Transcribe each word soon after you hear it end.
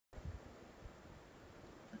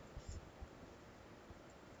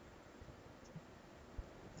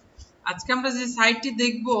আজকে আমরা যে সাইটটি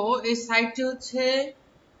দেখব এই সাইটটি হচ্ছে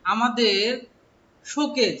আমাদের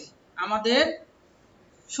শোকেজ। আমাদের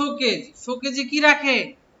শোকেজে কি রাখে?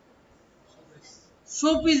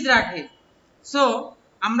 শোপিস রাখে। সো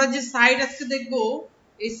আমরা যে সাইট আজকে দেখব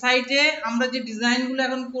এই সাইটে আমরা যে ডিজাইনগুলো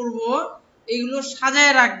এখন করব এগুলো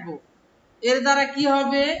সাজায় রাখবো। এর দ্বারা কি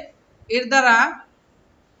হবে? এর দ্বারা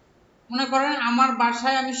মনে করেন আমার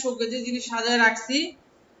বাসায় আমি শোকেজে জিনিস সাজায় রাখছি,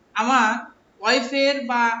 আমার ওয়াইফের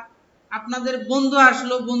বা আপনাদের বন্ধু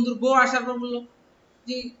আসলো, বন্ধুর বউ আসার পর বললো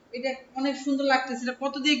যে এটা অনেক সুন্দর লাগতেছে, এটা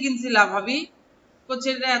কত দিয়ে কিনছিলা ভাবি? বলছে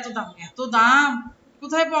এটা এত দাম। এত দাম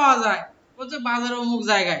কোথায় পাওয়া যায়? বলছে বাজারে অমুক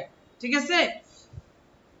জায়গায়। ঠিক আছে,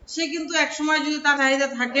 সে কিন্তু এক সময় যদি তার চাহিদা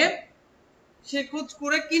থাকে সে খোঁজ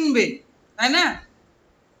করে কিনবে, তাই না?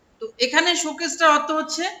 তো এখানে শোকেসটার অর্থ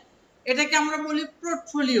হচ্ছে এটাকে আমরা বলি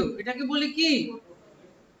পোর্টফোলিও। এটাকে বলি কি?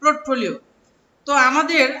 পোর্টফোলিও। তো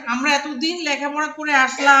আমরা এতদিন লেখাপড়া করে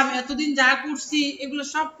আসলাম, এতদিন যা করছি এগুলো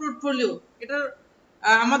সব পোর্টফোলিও। এটার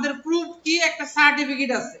আমাদের প্রুফ কি? একটা সার্টিফিকেট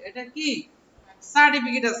আছে। এটা কি?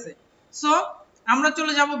 সার্টিফিকেট আছে। সো আমরা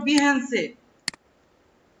চলে যাব বিহ্যান্সে।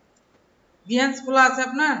 বিহ্যান্স খোলা আছে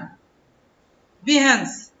আপনার?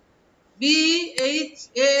 Behance,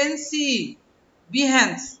 BHANC,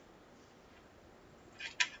 Behance.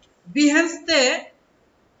 বিহ্যান্সতে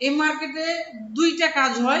এই মার্কেটে দুইটা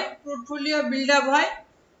কাজ হয়, পোর্টফোলিও বিল্ড আপ হয়,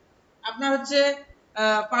 আপনার হচ্ছে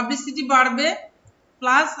পাবলিসিটি বাড়বে,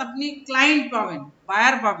 প্লাস আপনি ক্লায়েন্ট পাবেন,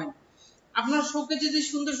 বায়ার পাবেন। আপনার শোকে যদি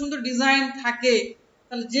সুন্দর সুন্দর ডিজাইন থাকে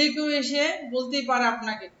তাহলে যে কেউ এসে বলতেই পারে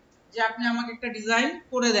আপনাকে যে আপনি আমাকে একটা ডিজাইন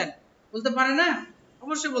করে দেন। বলতে পারে না?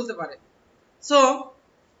 অবশ্যই বলতে পারে। সো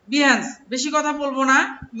বিহ্যান্স, বেশি কথা বলবো না,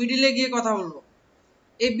 মিডিলে গিয়ে কথা বলবো।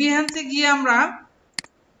 এই বিহ্যান্সে গিয়ে আমরা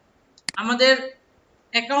আমাদের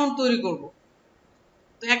অ্যাকাউন্ট তৈরি করব।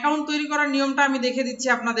 তো অ্যাকাউন্ট তৈরি করার নিয়মটা আমি দেখে দিচ্ছি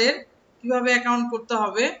আপনাদের কিভাবে অ্যাকাউন্ট করতে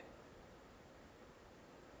হবে।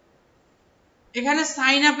 এখানে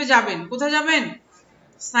সাইন আপে যাবেন। কোথায় যাবেন?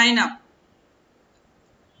 Sign up.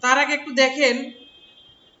 তার আগে একটু দেখেন,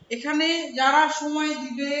 এখানে যারা সময়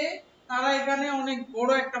দিবে তারা এখানে অনেক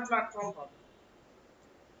বড় একটা প্ল্যাটফর্ম পাবে।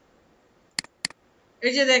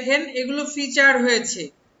 এই যে দেখেন এগুলো ফিচার হয়েছে।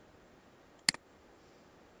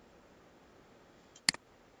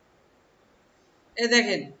 এই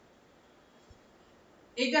দেখেন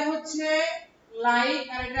এটা হচ্ছে লাইক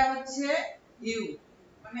আর এটা হচ্ছে ভিউ,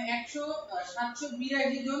 মানে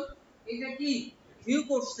 782 জন এটা কি ভিউ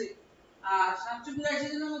করছে, আর 782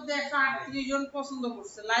 জনের মধ্যে 138 জন পছন্দ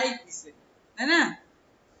করছে, লাইক দিছে, তাই না?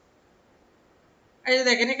 এই যে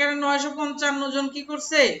দেখেন এখানে 955 জন কি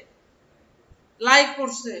করছে? লাইক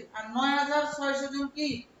করছে, আর 9600 জন কি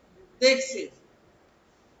দেখছে।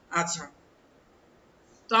 আচ্ছা,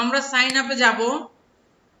 তো আমরা সাইন আপে যাব।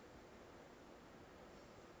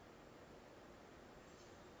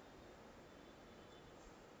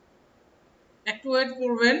 একটু ওয়েট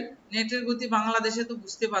করবেন, নেটের গতি বাংলাদেশে তো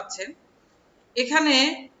বুঝতে পাচ্ছেন। এখানে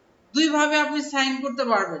দুই ভাবে আপনি সাইন করতে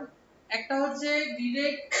পারবেন, একটা হচ্ছে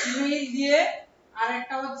ডাইরেক্ট ইমেইল দিয়ে, আর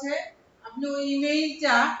একটা হচ্ছে আপনি ওই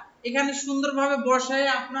ইমেইলটা এখানে সুন্দরভাবে বসায়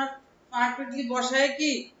আপনার পারফেক্টলি বসায়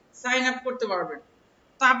কি সাইন আপ করতে পারবেন।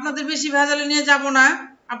 তো আপনাদের বেশি ভেজালে নিয়ে যাব না,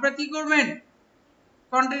 আপনারা কি করবেন?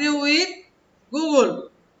 Continue with Google.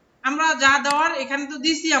 আমরা যা দেওয়ার এখানে তো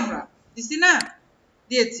দিছি, আমরা দিছি না?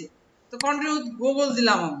 দিয়েছি। তো কন্টিনিউ উইথ গুগল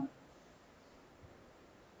দিলাম আমরা।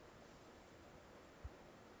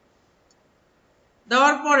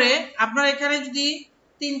 দেওয়ার পরে আপনার এখানে যদি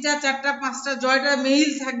 3টা 4টা 5টা জয়টা মেইল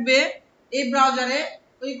থাকবে এই ব্রাউজারে,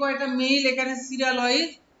 ওই কয়টা মেইল এখানে সিরিয়াল ওয়াইজ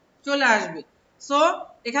চলে আসবে। সো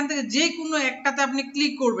এখান থেকে যে কোনো একটাতে আপনি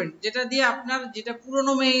ক্লিক করবেন, যেটা দিয়ে আপনার যেটা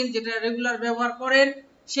পুরনো মেইল, যেটা রেগুলার ব্যবহার করেন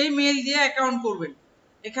সেই মেইল দিয়ে অ্যাকাউন্ট করবেন।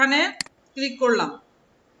 এখানে ক্লিক করলাম।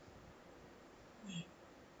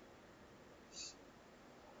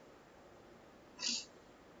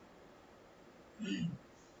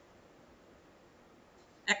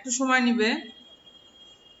 একটু সময় নিবে,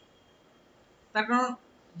 তার কারণ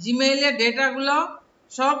জিমেইলের ডেটাগুলো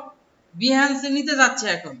সব বিহ্যান্সে নিতে যাচ্ছে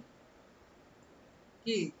এখন।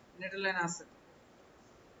 কি নেটলাইন আছে?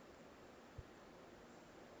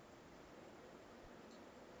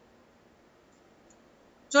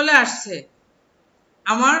 চলে আসছে,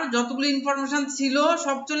 আমার যতগুলো ইনফরমেশন ছিল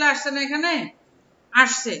সব চলে আসছে না? এখানে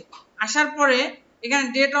আসছে। আসার পরে এখানে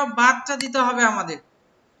ডেট অফ বার্থটা দিতে হবে আমাদের।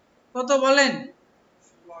 কত বলেন?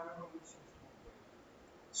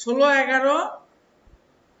 16/11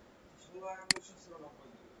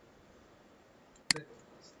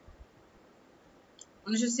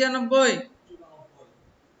 1996,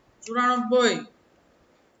 94,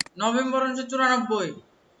 নভেম্বর 1994,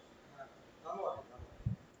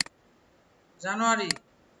 জানুয়ারি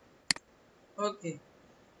ওকে,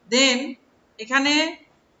 দেন এখানে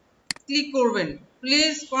ক্লিক করবেন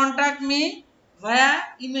please contact me via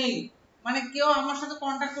email, মানে কেউ আমার সাথে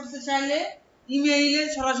কন্টাক্ট করতে চাইলে ইমেইলে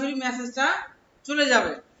সরাসরি মেসেজটা চলে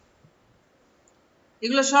যাবে।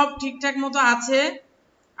 এগুলো সব ঠিকঠাক মতো আছে,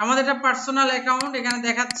 আমাদের একটা পার্সোনাল অ্যাকাউন্ট এখানে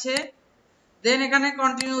দেখাচ্ছে। দেন এখানে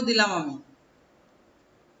কন্টিনিউ দিলাম আমি।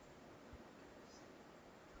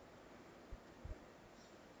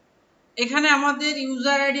 এখানে আমাদের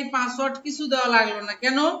ইউজার আইডি পাসওয়ার্ড কিছু দেওয়া লাগলো না,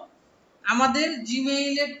 কেন? আমাদের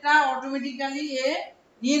জিমেইলেরটা অটোমেটিক্যালি এ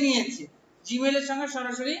নিয়ে নিয়েছে, জিমেইলের সঙ্গে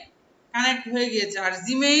সরাসরি কানেক্ট হয়ে গিয়েছে। আর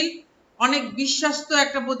জিমেইল অনেক বিশ্বস্ত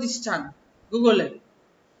একটা প্রতিষ্ঠান গুগলে।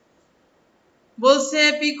 বলছে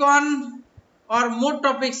pick on or more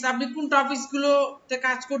topics, আপনি কোন টপিকস গুলোতে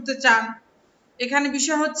কাজ করতে চান। এখানে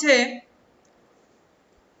বিষয় হচ্ছে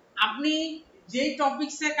আপনি যেই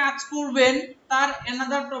টপিকসে কাজ করবেন তার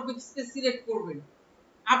অ্যানাদার টপিকসকে সিলেক্ট করবেন।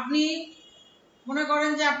 আপনি মনে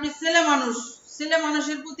করেন যে আপনি ছেলে মানুষ, ছেলে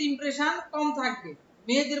মানুষের প্রতি ইমপ্রেশন কম থাকবে,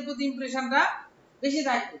 মেয়েদের প্রতি ইমপ্রেশনটা বেশি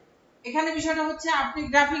থাকবে। এখানে বিষয়টা হচ্ছে আপনি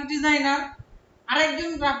গ্রাফিক ডিজাইনার,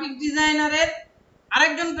 আরেকজন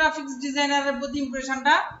গ্রাফিক্স ডিজাইনারের প্রতি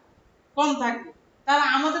ইমপ্রেশনটা কম থাকবে। তাহলে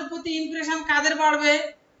আমাদের প্রতি ইমপ্রেশন কাদের বাড়বে?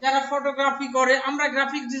 যারা ফটোগ্রাফি করে, আমরা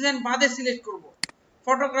গ্রাফিক ডিজাইন বাদে সিলেক্ট করব।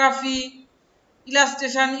 ফটোগ্রাফি,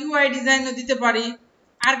 ইলাস্ট্রেশন, ইউআই ডিজাইনও দিতে পারি,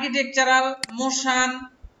 architectural, motion,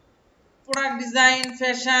 product design,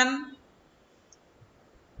 fashion,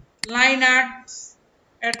 line art,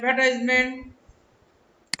 advertisement,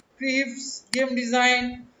 Cripps, game design,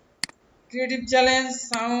 creative challenge,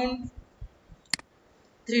 sound,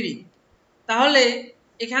 3D। তাহলে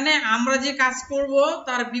এখানে আমরা যে কাজ করব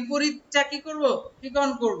তার বিপরীতটা কি করব? ক্লিক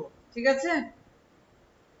অন করব, ঠিক আছে?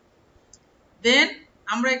 দেন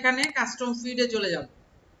আমরা এখানে কাস্টম ফিডে চলে যাব।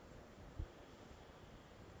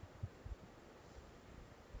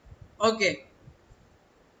 ওকে,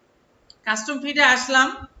 কাস্টম ফিডে আসলাম।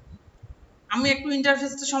 আমি একটু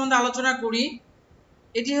ইন্টারফেসটা সম্বন্ধে আলোচনা করি।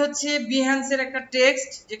 এটি হচ্ছে বিহ্যান্সের একটা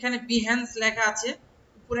টেক্সট, যেখানে বিহ্যান্স লেখা আছে,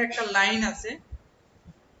 উপরে একটা লাইন আছে,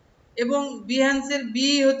 এবং বিহ্যান্সের বি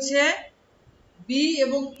হচ্ছে বি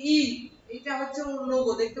এবং ই, এটা হচ্ছে ওর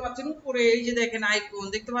লোগো। দেখতে পাচ্ছেন উপরে এই যে দেখেন আইকন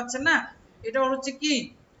দেখতে পাচ্ছেন না, এটা ওর হচ্ছে কি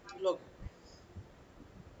লোগো।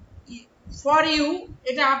 ফর ইউ,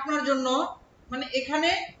 এটা আপনার জন্য, মানে এখানে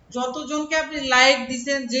যতজনকে আপনি লাইক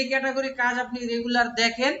দিবেন, যে ক্যাটাগরি কাজ আপনি রেগুলার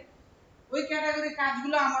দেখেন, ওই ক্যাটাগরি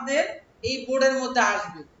কাজগুলো আমাদের এই বোর্ডের মধ্যে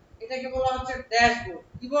আসবে। এটাকে বলা হচ্ছে ড্যাশবোর্ড।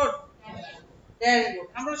 কি বোর্ড? ড্যাশবোর্ড।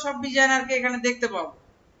 আমরা সব ডিজাইনারকে এখানে দেখতে পাবো।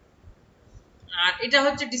 আর এটা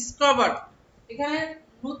হচ্ছে ডিসকভার, এখানে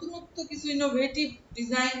নতুনত্ব কিছু ইনোভেটিভ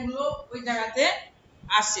ডিজাইন গুলো ওই জায়গাতে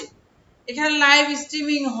আসে। এখানে লাইভ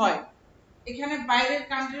স্ট্রিমিং হয়, এখানে বাইরের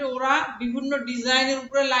কান্ট্রি ওরা বিভিন্ন ডিজাইনের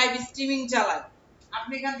উপরে লাইভ স্ট্রিমিং চালায়।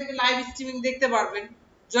 আপনি এখান থেকে লাইভ স্ট্রিমিং দেখতে পারবেন,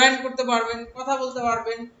 জয়েন করতে পারবেন, কথা বলতে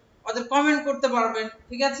পারবেন, ওদের কমেন্ট করতে পারবেন,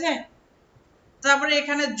 ঠিক আছে? তারপরে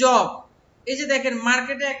এখানে জব, এই যে দেখেন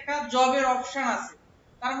মার্কেটে একটা জবের অপশন আছে,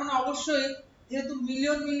 তার মানে অবশ্যই যেহেতু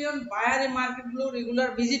মিলিয়ন মিলিয়ন বায়ার এই মার্কেটগুলো রেগুলার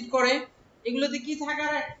ভিজিট করে, এগুলোতে কি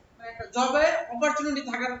থাকার একটা জবের অপরচুনিটি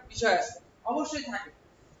থাকার বিষয় আছে, অবশ্যই থাকে।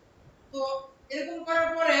 তো এরকম করার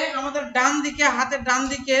পরে আমাদের ডান দিকে, হাতের ডান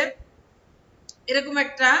দিকে এরকম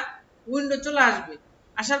একটা উইন্ডো চলে আসবে।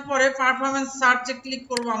 আসার পরে পারফরম্যান্স সার্চে ক্লিক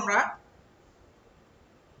করব আমরা।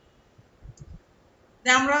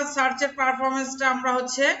 আমরা সার্চের পারফরম্যান্সটা আমরা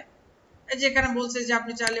হচ্ছে এই যে এখানে বলছে যে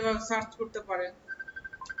আপনি চাইলে এভাবে সার্চ করতে পারেন।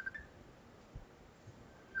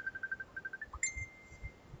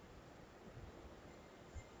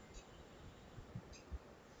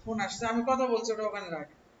 ফোন আসছে, আমি কথা বলছি, ওটা ওখানে রাখ।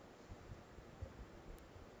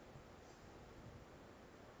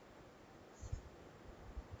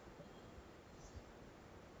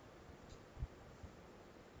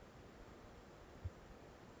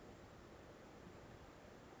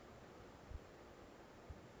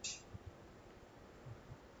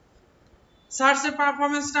 সার্চের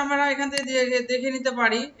পারফরম্যান্সটা আমরা এখান থেকে দেখে নিতে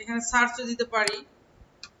পারি, এখানে সার্চও দিতে পারি।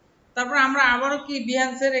 তারপর আমরা আবারও কি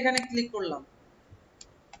বিহ্যান্সের এখানে ক্লিক করলাম।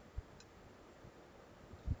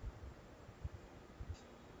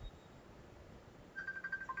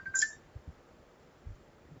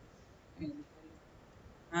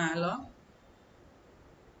 হ্যাঁ হ্যালো,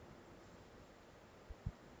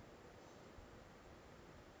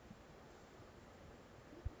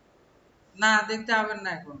 না দেখতে হবে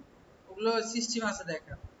না, এখন ওগুলো সিস্টেম আছে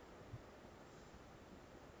দেখা।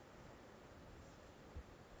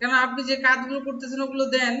 কেন আপনি যে কাজগুলো করতেছেন ওগুলো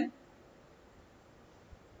দেন।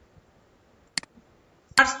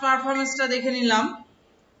 সার্চ পারফরম্যান্সটা দেখে নিলাম।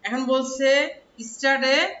 এখন বলছে স্টার্ট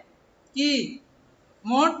এ কি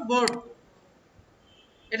মোড বোর্ড,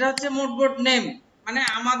 এটা হচ্ছে মোডবোর্ড নেম, মানে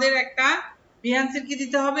আমাদের একটা বিহান্সের কি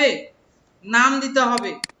দিতে হবে, নাম দিতে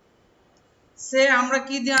হবে। সে আমরা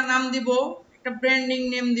কি দেওয়া নাম দিব, একটা ব্র্যান্ডিং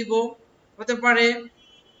নেম দিব, হতে পারে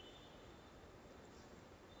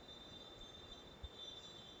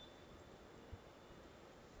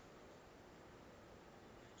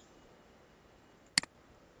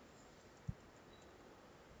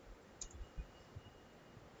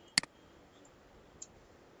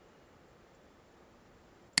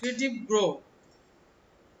ক্রিয়েটিভ গ্রো।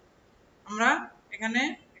 আমরা এখানে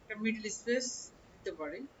একটা মিডল স্পেস দিতে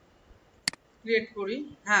পারি, ক্রিয়েট করি।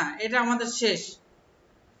 হ্যাঁ, এটা আমাদের শেষ,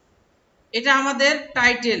 এটা আমাদের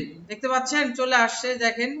টাইটেল। দেখতে পাচ্ছেন চলে আসছে,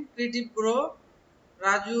 দেখেন ক্রিয়েটিভ গ্রো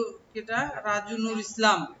রাজু, এটা রাজু নূর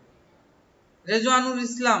ইসলাম, রেজওয়ানুর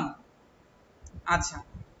ইসলাম। আচ্ছা,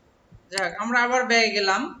 যাক আমরা আবার ব্যাগে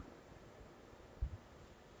গেলাম।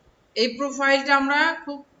 এই প্রোফাইলটা আমরা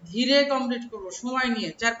খুব ধীরে কমপ্লিট করব, সময় নিয়ে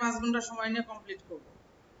 4-5 ঘন্টা সময় নিয়ে কমপ্লিট করব।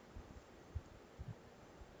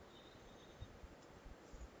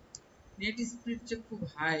 নেট স্পিড যে খুব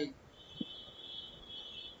হাই।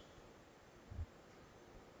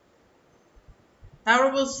 তারপর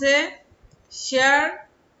বলছে শেয়ার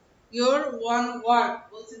ইওর ওয়ান ওয়ার্ক,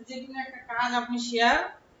 বলছে যে কোনো একটা কাজ আপনি শেয়ার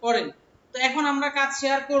করেন। তো এখন আমরা কাজ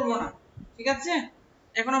শেয়ার করব না, ঠিক আছে,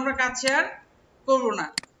 এখন আমরা কাজ শেয়ার করব না।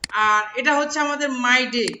 আর এটা হচ্ছে আমাদের মাই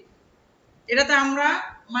ডে, এটাতে আমরা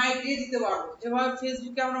মাই ডে দিতে পারবো, যেভাবে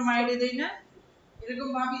ফেসবুকে আমরা মাই ডে দেই না, এরকম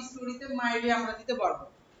ভাবে স্টোরিতে মাই ডে আমরা দিতে পারবো।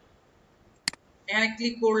 এখানে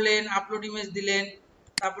ক্লিক করলেন, আপলোড ইমেজ দিলেন,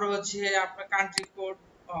 তারপরে হচ্ছে আপনার কান্ট্রি কোড,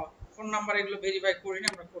 ফোন নাম্বার, এগুলো ভেরিফাই করি না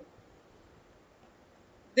আমরা করব।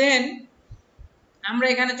 দেন আমরা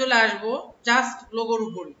এখানে চলে আসব জাস্ট লোগোর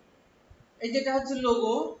উপরে। এই যেটা হচ্ছে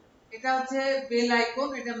লোগো, এটা হচ্ছে বেল আইকন,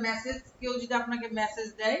 এটা মেসেজ, কেউ যদি আপনাকে মেসেজ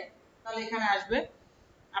দেয় তাহলে এখানে আসবে।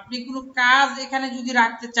 আপনি কোনো কাজ এখানে যদি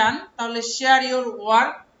রাখতে চান তাহলে শেয়ার ইওর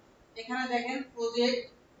ওয়ার্ক, এখানে দেখেন project,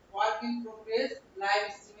 work in progress, live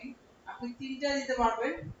streaming, আপনি তিনটা দিতে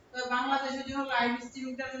পারবেন। তো বাংলাদেশের জন্য লাইভ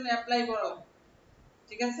স্ট্রিমিংটার জন্য অ্যাপ্লাই করা হবে,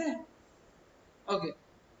 ঠিক আছে, ওকে।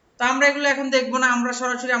 তো আমরা এগুলো এখন দেখব না, আমরা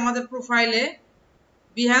সরাসরি আমাদের প্রোফাইলে,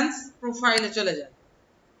 বিহান্স প্রোফাইলে চলে যাই।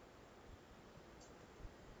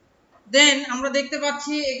 দেন আমরা দেখতে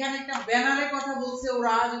পাচ্ছি এখানে একটা ব্যানারের কথা বলছে,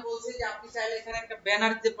 ওরা যে বলছে যে আপনি চাইলে এখানে একটা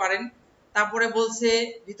ব্যানার দিতে পারেন। তারপরে বলছে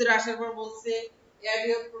ভিতরে আসার পর বলছে অ্যাড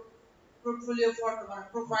ইওর পোর্টফোলিও ফটো, মানে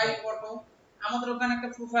প্রোফাইল ফটো, আমাদের ওখানে একটা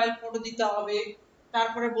প্রোফাইল ফটো দিতে হবে।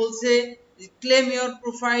 তারপরে বলছে ক্লেম ইওর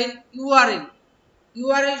প্রোফাইল ইউআরএল,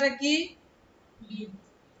 ইউআরএলটা কি,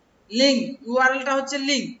 লিংক, ইউআরএলটা হচ্ছে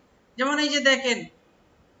লিংক। যেমন এই যে দেখেন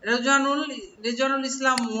রেজওয়ানুল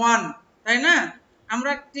ইসলাম 1, তাই না,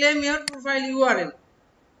 আমরা ক্লেম ইওর প্রোফাইল ইউআরএল,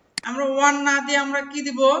 আমরা 1 না দিয়ে আমরা কি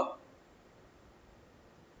দিব,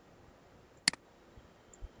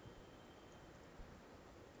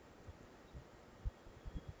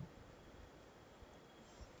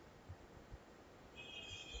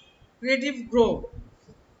 ক্রিয়েটিভ গ্রো,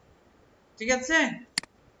 ঠিক আছে।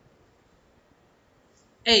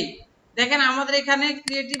 এই দেখেন আমাদের এখানে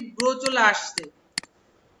ক্রিয়েটিভ গ্রো চলে আসছে,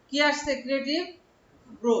 কি আসছে, ক্রিয়েটিভ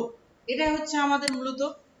গ্রো। এটা হচ্ছে আমাদের মূলত।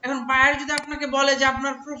 এখন বায়ার যদি আপনাকে বলে যে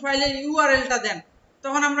আপনার প্রোফাইলের ইউআরএলটা দেন,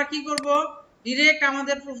 তখন আমরা কি করব, ডাইরেক্ট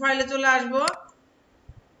আমাদের প্রোফাইলে চলে আসব,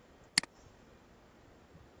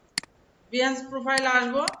 বিহান্স প্রোফাইলে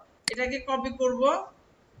আসব, এটাকে কপি করব,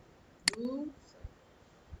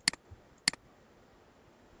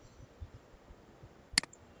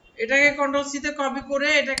 এটাকে কন্ট্রোল সি তে কপি করে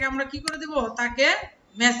এটাকে আমরা কি করে দিব, তাকে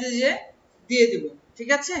মেসেজে দিয়ে দিব, ঠিক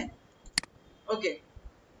আছে, ওকে।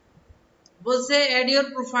 বলছে অ্যাড ইওর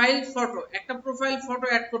প্রোফাইল ফটো, একটা প্রোফাইল ফটো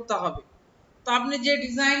অ্যাড করতে হবে। তো আপনি যে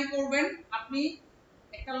ডিজাইন করবেন, আপনি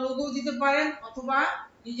একটা লোগো দিতে পারেন অথবা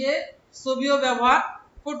নিজের ছবিও ব্যবহার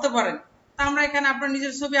করতে পারেন। তা আমরা এখানে, আপনার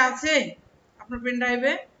নিজের ছবি আছে আপনার পেন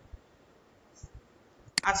ড্রাইভে,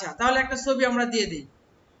 আচ্ছা তাহলে একটা ছবি আমরা দিয়ে দিই।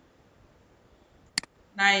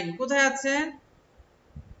 9 কোথায় আছে,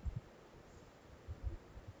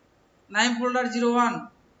 9 ফোল্ডার 01,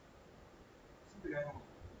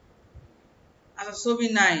 আচ্ছা ছবি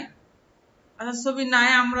নাই, আচ্ছা ছবি নাই,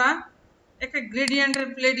 আমরা একটা গ্রেডিয়েন্টের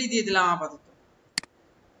প্লেটই দিয়ে দিলাম আপাতত।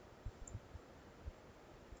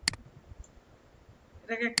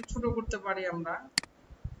 এটাকে একটু ছোট করতে পারি আমরা,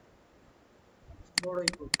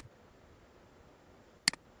 বড়ই করব,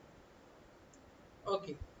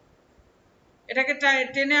 ওকে। এটাকে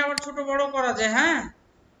টেনে আবার ছোট বড় করা যায়, হ্যাঁ,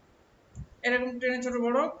 এরকম টেনে ছোট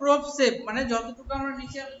বড়, ক্রপ সেভ, মানে যতটুকু আমরা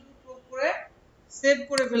নিচে ততটুকু ক্রপ করে সেভ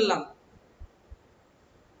করে ফেললাম,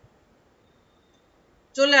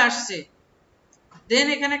 চলে আসছে। দেন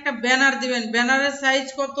এখানে একটা ব্যানার দিবেন, ব্যানারের সাইজ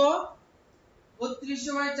কত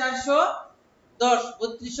 3200 বাই 410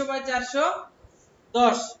 3200 বাই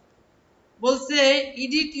 410 বলছে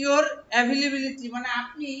এডিট ইওর অ্যাভেলেবিলিটি, মানে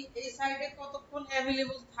আপনি এই সাইটে কতক্ষণ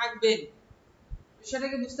অ্যাভেলেবল থাকবেন,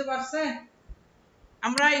 বিষয়টাকে বুঝতে পারছেন?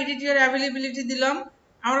 আমরা এডিট ইওর অ্যাভেলেবিলিটি দিলাম।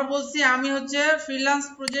 আমরা বলছি আমি হচ্ছে freelance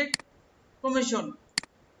project commission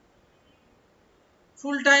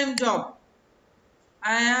full time job,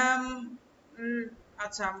 I am,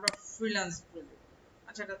 আচ্ছা আমরা ফ্রিল্যান্স প্রজেক্ট,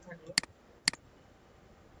 আচ্ছা এটা থাকলো।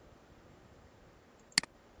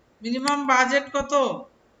 মিনিমাম বাজেট কত,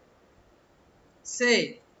 সে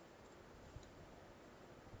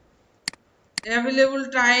available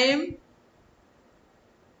time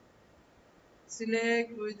select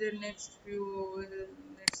with the next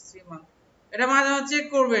 3 month, এটা মাঝে মাঝে চেক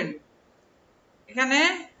করবেন। এখানে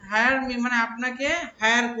হায়ার মি মানে আপনাকে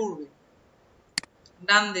হায়ার করবে,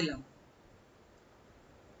 ডান দিলাম।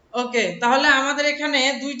 ওকে, তাহলে আমাদের এখানে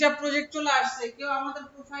দুইটা প্রজেক্ট চলে আসছে। কেউ আমাদের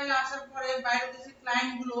প্রোফাইলে আসার পরে বাইরের দেশের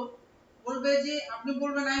ক্লায়েন্ট গুলো বলবে যে, আপনি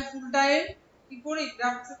বলবেন আমি ফুল টাইম কি করি,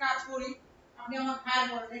 গ্রাফিক্সে কাজ করি, আপনি আমার হায়ার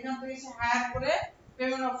করেন, এখান থেকে এসে হায়ার করে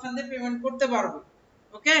পেমেন্ট অপশন দিয়ে পেমেন্ট করতে পারবে।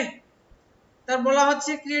 ওকে, তার বলা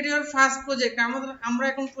হচ্ছে ক্রিয়েট ইওর ফার্স্ট প্রজেক্ট। আমরা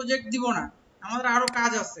এখন প্রজেক্ট দিব না, আমাদের আরো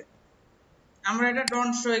কাজ আছে, আমরা এটা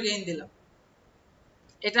ডন্ট শো এগেইন দিলাম,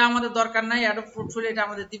 এটা আমাদের দরকার নাই, অ্যাডোব পোর্টফোলিও এটা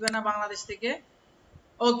আমাদের দিবে না বাংলাদেশ থেকে।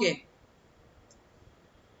 ওকে,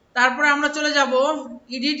 তারপরে আমরা চলে যাব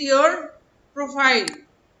এডিট ইওর প্রোফাইল।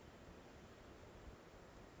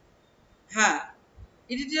 হ্যাঁ,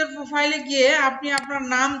 এডিট ইওর প্রোফাইলে গিয়ে আপনি আপনার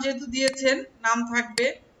নাম যেহেতু দিয়েছেন নাম থাকবে,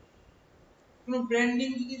 কোনো ব্র্যান্ডিং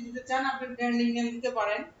যদি দিতে চান আপনি ব্র্যান্ডিং নেম দিতে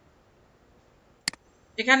পারেন।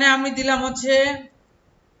 এখানে আমি দিলাম হচ্ছে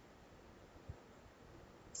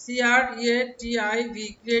CREATIV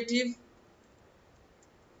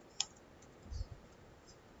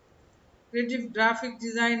ক্রিয়েটিভ গ্রাফিক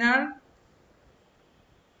ডিজাইনার।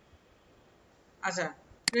 আচ্ছা,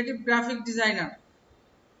 creative graphic designer,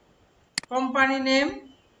 company name,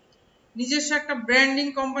 নিজস্ব একটা ব্র্যান্ডিং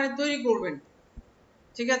কোম্পানি তৈরি করবেন,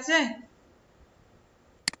 ঠিক আছে?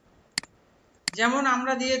 যেমন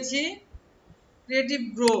আমরা দিয়েছি ক্রিয়েটিভ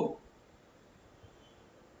গ্রো,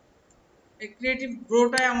 এই ক্রিয়েটিভ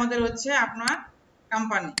গ্রোটাই আমাদের হচ্ছে আপনার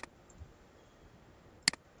কোম্পানি,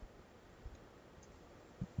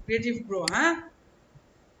 ক্রিয়েটিভ গ্রো। হ্যাঁ,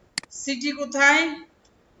 সিটি কোথায়,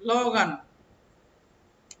 নওগাঁ।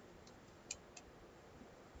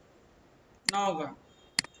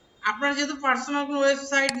 আপনার যেহেতু পার্সোনাল কোনো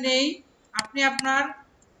ওয়েবসাইট নেই, আপনি আপনার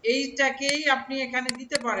এইটাকেই আপনি এখানে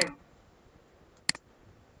দিতে পারেন,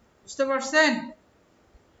 বুঝতে পারছেন?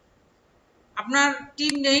 আপনার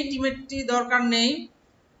টিম নেই, টিমের দরকার নেই।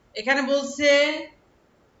 এখানে বলছে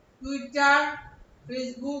Twitter,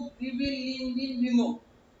 Facebook, reveal, LinkedIn, Bhimo,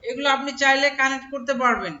 এগুলো আপনি চাইলে কানেক্ট করতে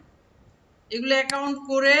পারবেন। এগুলো অ্যাকাউন্ট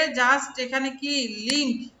করে জাস্ট এখানে কি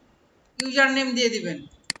লিংক ইউজার নেম দিয়ে দিবেন।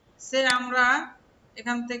 সে আমরা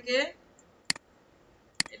এখান থেকে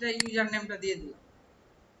এটা ইউজার নেমটা দিয়ে দিলাম,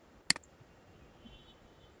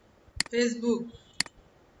 ফেসবুক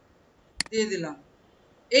দিয়ে দিলাম।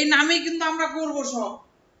 এই নামেই কিন্তু আমরা করব, সব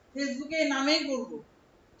ফেসবুকে এই নামেই করব,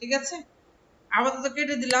 ঠিক আছে? আপাতত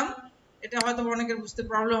কেটে দিলাম, এটা হয়তো অনেকের বুঝতে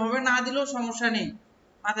প্রবলেম হবে, না দিলেও সমস্যা নেই,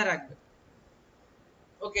 মাথায় রাখবে।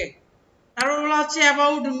 ওকে, তারপর বলা হচ্ছে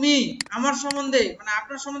অ্যাবাউট মি, আমার সম্বন্ধে, মানে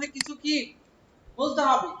আপনার সম্বন্ধে কিছু কি বলতে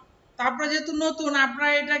হবে। তারপরে যেহেতু নতুন, আপনারা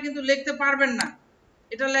এটা কিন্তু লিখতে পারবেন না,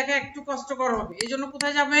 এটা লেখা একটু কষ্টকর হবে। এই জন্য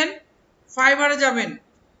কোথায় যাবেন, ফাইবারে যাবেন।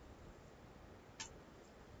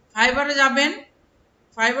 ফাইবারে যাবেন,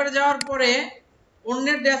 ফাইবারে যাওয়ার পরে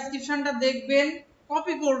অন্যের ডেসক্রিপশনটা দেখবেন,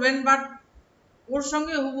 কপি করবেন, বাট ওর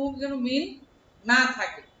সঙ্গে হুবহু যেন মিল না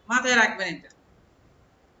থাকে, মাথায় রাখবেন এটা।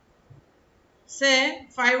 সে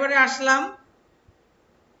ফাইবারে আসলাম,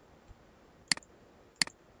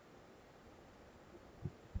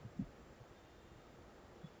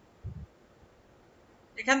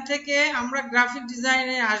 এখান থেকে আমরা গ্রাফিক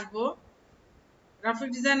ডিজাইনে আসব। গ্রাফিক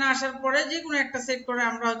ডিজাইনে আসার পরে যে কোনো একটা সেট করে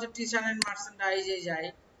আমরা হচ্ছে টিশার্ট এন্ড মার্চেন্ডাইজে যাই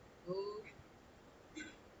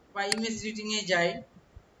বা ইমেজ রিডিং এ যাই,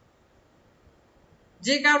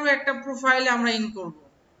 যে কারো একটা প্রোফাইলে আমরা ইন করব।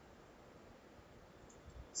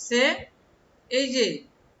 সে এই যে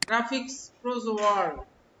গ্রাফিক্স প্রোজ ওয়ার্ল্ড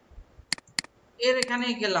এর এখানে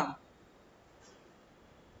গেলাম,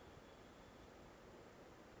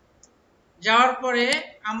 যাওয়ার পরে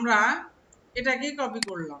আমরা এটাকে কপি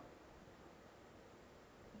করলাম,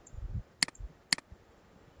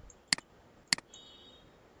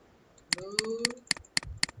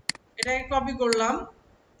 এটাকে কপি করলাম,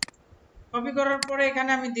 কপি করার পরে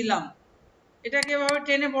এখানে আমি দিলাম। এটাকে এভাবে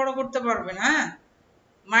টেনে বড় করতে পারবেন। হ্যাঁ,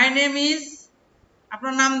 মাই নেম ইজ,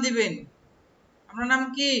 আপনার নাম দিবেন, আপনার নাম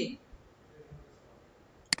কি?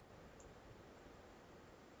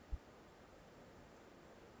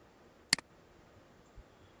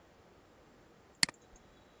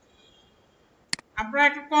 আপনারা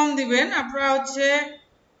একটু কম দিবেন, আপনারা হচ্ছে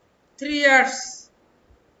 3 years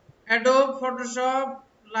Adobe Photoshop,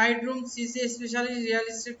 Lightroom, CC, especially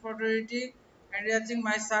realistic photo editing, and enhancing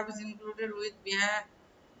my service included with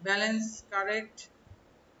balance,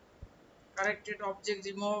 corrected object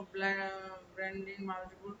remove, branding,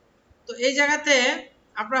 multiple. তো এই জায়গাতে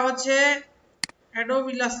আপনারা হচ্ছে Adobe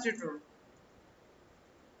Illustrator,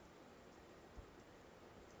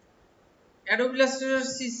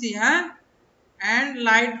 CC, হ্যাঁ, and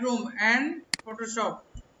Lightroom and Photoshop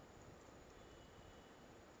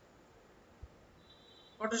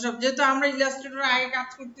যেহেতু আমরা ইলাস্ট্রেটর আগে কাজ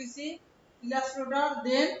করতেছি, Illustrator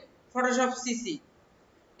then Photoshop CC,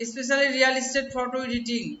 specially real estate photo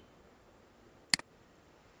editing,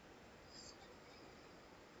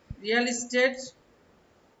 real estate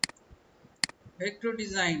vector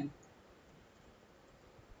design,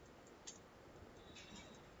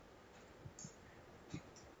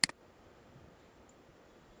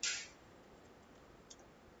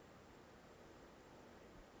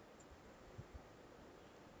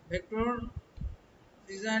 vector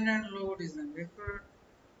design and logo design, vector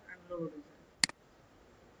and logo design,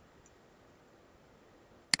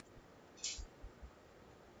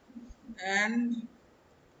 and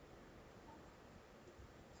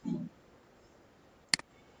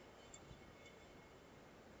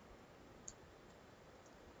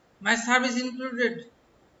my service included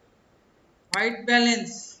white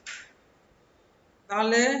balance,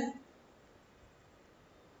 তাহলে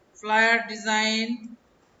flyer design,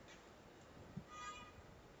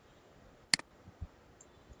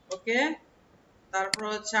 ওকে, তারপর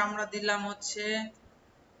হচ্ছে আমরা দিলাম হচ্ছে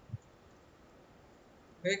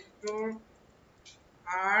vector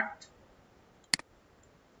art,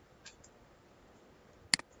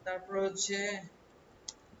 তারপর হচ্ছে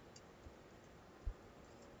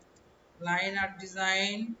line art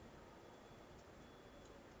design,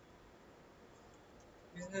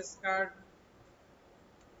 business card,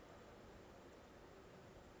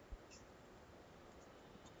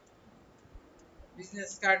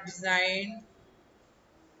 design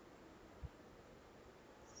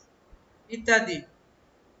ইত্যাদি।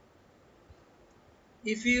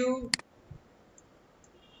 If you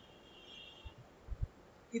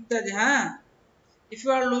ইত্যাদি, হ্যাঁ, if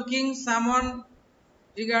you are looking someone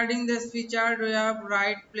regarding this feature, we have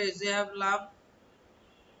right place, we have love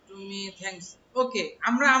to me, thanks, ওকে।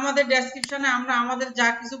 আমরা আমাদের ডেসক্রিপশনে আমরা আমাদের যা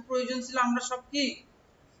কিছু প্রয়োজন ছিল আমরা সব কি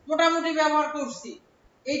মোটামুটি ব্যবহার করছি,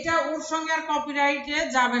 এটা ওর সঙ্গে আর কপিরাইটে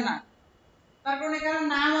যাবে না, তার কারণ এখানে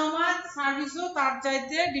নাম আমার, সার্ভিসও তার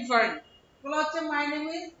চাইতে ডিফারেন্ট। বলা হচ্ছে my name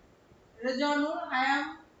is Rezanur,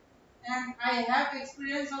 and I have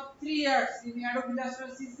experience of 3 years in Adobe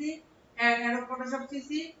Illustrator CC and Adobe Photoshop CC,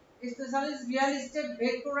 especially real estate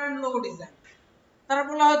vector and logo design। তারপর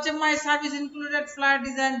বলা হচ্ছে my service included flyer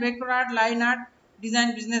design, vector art, line art design,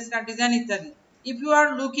 business card design ইত্যাদি। if you are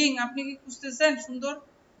looking, আপনি কি খুঁজতেছেন সুন্দর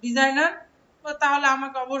designer, তাহলে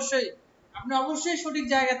আমাকে আপনি অবশ্যই সঠিক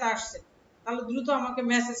জায়গাতে আসছেন, তাহলে দ্রুত আমাকে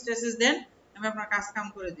মেসেজ দেন, আমি আপনার কাজ কাম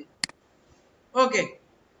করে দিই, ওকে।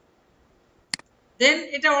 দেন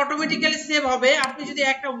এটা অটোমেটিক্যালি সেভ হবে, আপনি যদি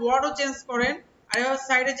একটা ওয়ার্ডও চেঞ্জ করেন আর এবার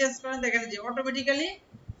সাইডে চেঞ্জ করেন, দেখেন যে অটোমেটিক্যালি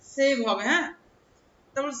সেভ হবে, হ্যাঁ।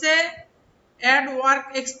 তারপর সে অ্যাড ওয়ার্ক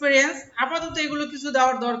এক্সপেরিয়েন্স, আপাতত এগুলো কিছু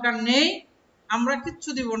দেওয়ার দরকার নেই, আমরা কিচ্ছু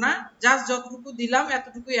দিব না, জাস্ট যতটুকু দিলাম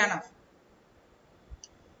এতটুকুই এনাফ।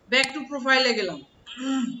 ব্যাক টু প্রোফাইলে গেলাম,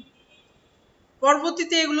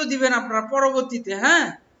 পরবর্তীতে এগুলো দিবেন আপনারা পরবর্তীতে, হ্যাঁ,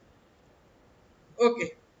 ওকে।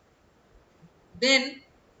 দেন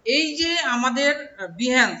এই যে আমাদের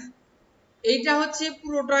বিহ্যান্স, এইটা হচ্ছে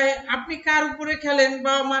পুরোটাই আপনি কার উপরে খেলেন,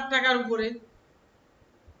 বা আমার টাকার উপরে,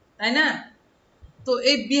 তাই না? তো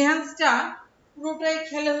এই বিহ্যান্সটা পুরোটাই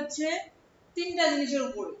খেলে হচ্ছে তিনটা জিনিসের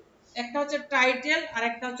উপরে, একটা হচ্ছে টাইটেল, আর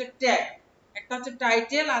একটা হচ্ছে ট্যাগ, আর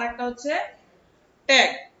একটা হচ্ছে ট্যাগ।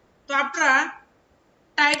 তো আপনারা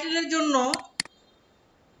টাইটেলের জন্য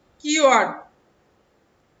কিওয়ার্ড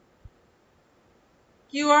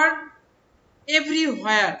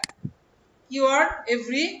এভরিহোয়ার,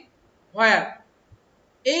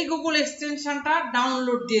 এই গুগল এক্সটেনশনটা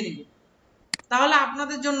ডাউনলোড দিয়ে নিবেন, তাহলে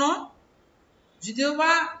আপনাদের জন্য যদিও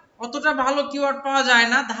বা অতটা ভালো কিওয়ার্ড পাওয়া যায়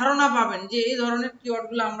না, ধারণা পাবেন যে এই ধরনের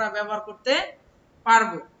কিওয়ার্ডগুলো আমরা ব্যবহার করতে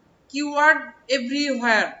পারবো। কিওয়ার্ড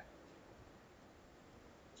এভরিহোয়ার,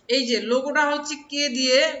 এই যে লোগোটা হচ্ছে কে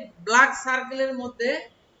দিয়ে ব্ল্যাক সার্কেলের মধ্যে,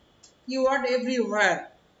 কিওয়ার্ড এভরিহোয়ার।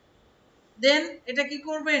 দেন এটা কি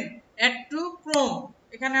করবেন, অ্যাড টু ক্রোম,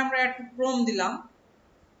 এখানে আমরা অ্যাড টু ক্রোম দিলাম,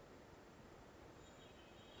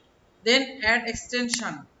 দেন অ্যাড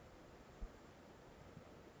এক্সটেনশন।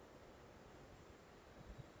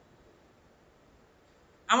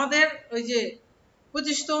 আমাদের ওই যে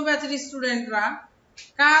 25তম ব্যাচের স্টুডেন্টরা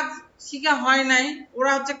কাজ শিখা হয় নাই,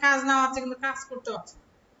 ওরা হচ্ছে কাজ নেওয়া আছে কিন্তু কাজ করতে পারছে না,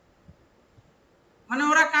 মানে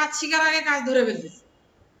ওরা কাজ শিখার আগে কাজ ধরে ফেলতেছে,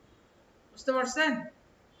 বুঝতে পারছেন?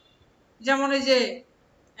 যেমন এই যে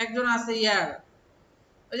একজন আছে ইয়ার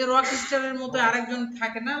ওই যে রক স্টারের মতো আরেকজন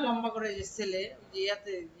থাকে না লম্বা করে, যে ছেলে যে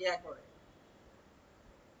ইয়াতে ইয়া করে,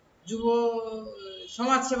 যুব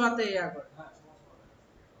সমাজ সেবাতে ইয়া করে,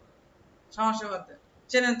 সমাজ সেবাতে,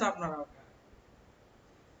 চেনেন তো আপনারা?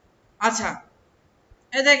 আচ্ছা,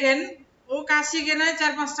 এই দেখেন ও কাজ শিখে নাই,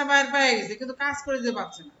 4-5টা বাইর পেয়ে গেছে কিন্তু কাজ করে দিতে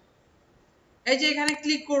পারছে না। এই যে এখানে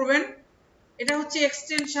ক্লিক করবেন, এটা হচ্ছে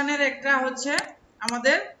এক্সটেনশনের একটা হচ্ছে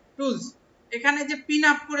আমাদের টুলস। এখানে যে পিন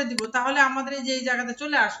আপ করে দিব তাহলে আমাদের এই যে এই জায়গাতে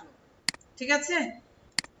চলে আসলো, ঠিক আছে?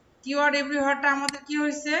 কিওয়ার্ড এভরিওয়্যারটা আমাদের কি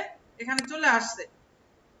হয়েছে, এখানে চলে আসছে।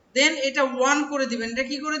 দেন এটা 1 করে দিবেন, এটা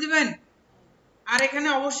কি করে দিবেন, আর এখানে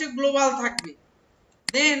অবশ্যই গ্লোবাল থাকবে।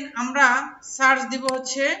 দেন আমরা সার্চ দিব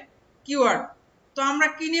হচ্ছে কিওয়ার্ড। তো আমরা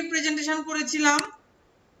কি নিয়ে প্রেজেন্টেশন করেছিলাম,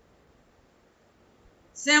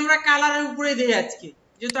 সে আমরা কালারের উপরে দিই আজকে,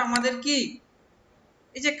 যেহেতু আমাদের কি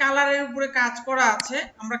এই যে কালারের উপরে কাজ করা আছে,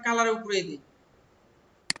 আমরা কালারের উপরে দিই।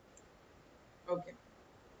 ওকে,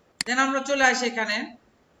 দেন আমরা চলে আসি এখানে,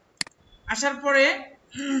 আসার পরে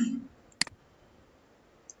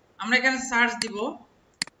আমরা এখানে সার্চ দিব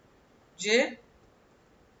যে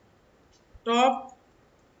টপ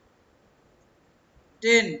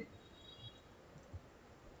 10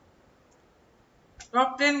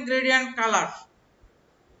 গ্রেডিয়েন্ট কালার।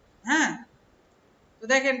 হ্যাঁ, তো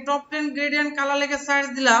দেখেন টপ 10 গ্রেডিয়েন্ট কালার লিখে সার্চ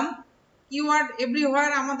দিলাম, কিওয়ার্ড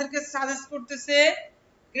এভরিওয়্যার আমাদেরকে সাজেস্ট করতেছে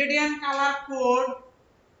gradient colour code,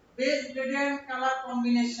 best gradient colour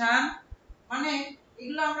combination, মানে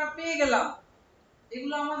এগুলো আমরা পেয়ে গেলাম।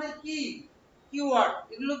 এগুলো আমাদের কি কিওয়ার্ড,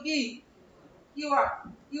 এগুলো কি কিওয়ার্ড।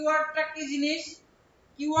 কিওয়ার্ডটা কি জিনিস,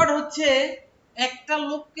 কিওয়ার্ড হচ্ছে একটা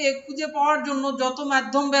লোককে খুঁজে পাওয়ার জন্য যত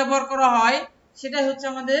মাধ্যম ব্যবহার করা হয় সেটাই হচ্ছে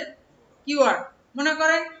আমাদের কিওয়ার্ড। মনে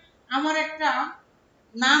করেন আমার একটা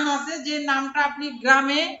নাম আছে, যে নামটা আপনি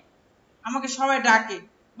গ্রামে আমাকে সবাই ডাকে,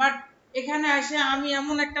 বাট এখানে এসে আমি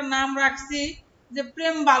এমন একটা নাম রাখছি যে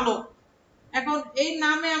প্রেম বালক। এখন এই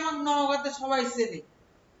নামে আমার নওগাঁতে সবাই চেনে,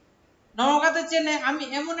 নওগাঁতে চেনে, আমি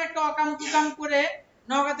এমন একটা অকাম কুকাম করে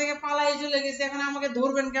নওগাঁ থেকে পালাই চলে গেছি, এখন আমাকে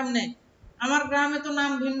ধরবেন কেমনে, আমার গ্রামে তো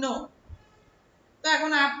নাম ভিন্ন। তো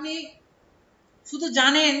এখন আপনি শুধু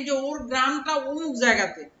জানেন যে ওর গ্রামটা অমুক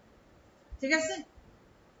জায়গাতে, ঠিক আছে?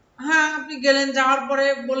 হ্যাঁ, আপনি গেলেন, যাওয়ার পরে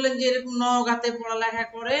বললেন যে এরকম নওগাঁতে পড়ালেখা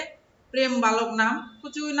করে, প্রেম বালক নাম,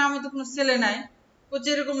 বলছে ওই নামে তো কোনো ছেলে নাই, বলছে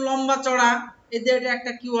এরকম লম্বা চড়া, এদের এটা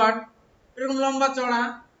একটা কিওয়ার্ড, এরকম লম্বা চড়া,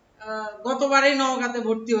 গতবারেই নওগাঁতে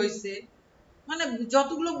ভর্তি হয়েছে, মানে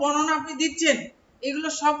যতগুলো বর্ণনা আপনি দিচ্ছেন এগুলো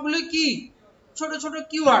সবগুলো কি ছোট ছোট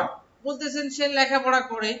কিওয়ার্ড। বলতেছেন সে লেখাপড়া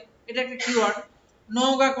করে, এটা একটা কিওয়ার্ড,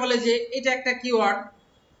 নওগাঁ কলেজে, এটা একটা কিওয়ার্ড।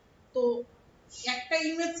 তো একটা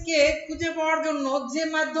ইমেজকে খুঁজে পাওয়ার জন্য যে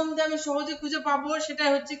মাধ্যম দিয়ে আমি সহজে খুঁজে পাবো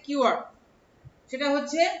সেটাই হচ্ছে কিওয়ার্ড, সেটা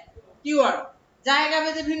হচ্ছে কিওয়ার্ড। জায়গা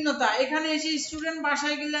ভেদে ভিন্নতা, এখানে এসে স্টুডেন্ট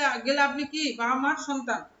বাসায় গেলে আপনি কি বাবা মার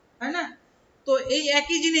সন্তান, তাই না? তো এই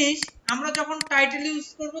একই জিনিস আমরা যখন টাইটেল ইউজ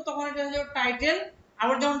করব তখন এটা হয়ে যাবে টাইটেল,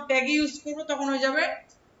 আবার যখন ট্যাগে ইউজ করব তখন হয়ে যাবে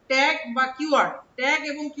ট্যাগ বা কিওয়ার্ড। ট্যাগ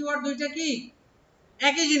এবং কিওয়ার্ড দুইটা কি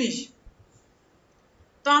একই জিনিস।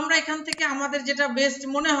 তো আমরা এখান থেকে আমাদের যেটা বেস্ট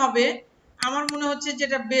মনে হবে, আমার মনে হচ্ছে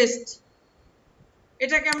যেটা বেস্ট,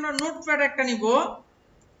 এটাকে আমরা নোটপ্যাড একটা নিব,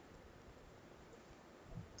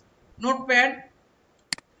 নোটপ্যাড,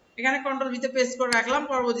 এখানে কন্ট্রোল ভিতে পেস্ট করে রাখলাম,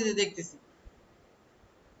 পরবর্তীতে দেখতেছি।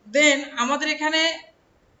 দেন আমাদের এখানে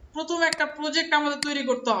প্রথম একটা প্রজেক্ট আমাদের তৈরি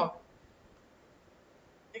করতে হবে।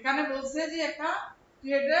 এখানে বলছে যে একটা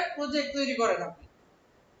ক্রিয়েট প্রজেক্ট তৈরি করেন আপনি।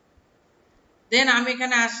 দেন আমি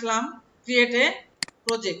এখানে আসলাম ক্রিয়েট এ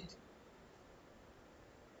প্রজেক্ট,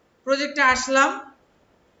 প্রজেক্টে আসলাম,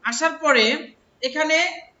 আসার পরে এখানে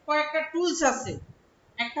কয়েকটা টুলস আছে,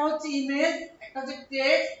 একটা হচ্ছে ইমেজ, একটা হচ্ছে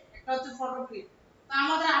টেক্সট, একটা হচ্ছে ফটো ক্লিপ। তা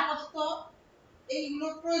আমাদের আপাতত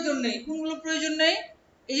এইগুলোর প্রয়োজন নেই। কোনগুলো প্রয়োজন নেই,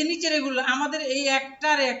 এই যে নিচের এগুলো, আমাদের এই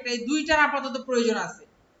একটার একটা এই দুইটার আপাতত প্রয়োজন আছে,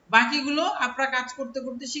 বাকিগুলো আপনারা কাজ করতে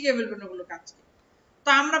করতে শিখে ফেলবেন ওগুলো কাজকে। তো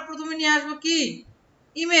আমরা প্রথমে নিয়ে আসবো কি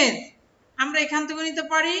ইমেজ, আমরা এখান থেকেও নিতে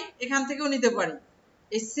পারি, এখান থেকেও নিতে পারি,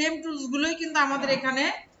 এই সেম টুলস গুলোই কিন্তু আমাদের এখানে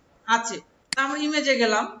আছে। তা আমরা ইমেজে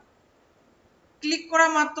গেলাম, ক্লিক করা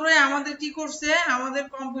মাত্রই আমাদের কি করছে, আমাদের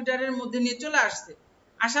কম্পিউটারের মধ্যে নিয়ে চলে আসছে।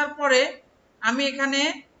 আসার পরে আমি এখানে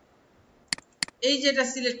এই যেটা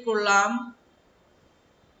সিলেক্ট করলাম,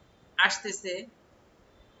 আসতেছে।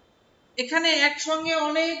 এখানে একসঙ্গে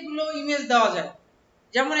অনেকগুলো ইমেজ দেওয়া যায়,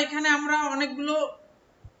 যেমন এখানে আমরা অনেকগুলো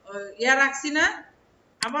ইয়া রাখছি না,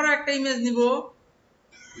 আবারও একটা ইমেজ নিব,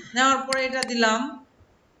 নেওয়ার পরে এটা দিলাম,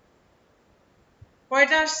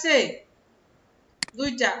 কয়টা আসছে?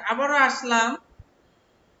 দুইটা। আবারও আসলাম,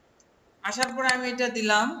 আসার পরে আমি এটা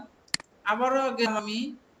দিলাম, আবারও গেলাম আমি,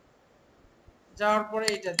 যাওয়ার পরে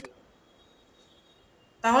এটা দিলাম।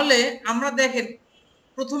 তাহলে আমরা দেখেন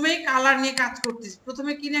প্রথমেই কালার নিয়ে কাজ করতেছি।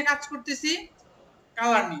 প্রথমে কি নিয়ে কাজ করতেছি?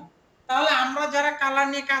 কালার নিয়ে। তাহলে আমরা যারা কালার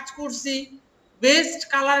নিয়ে কাজ করছি, বেস্ট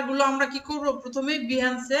কালার গুলো আমরা কি করব? প্রথমে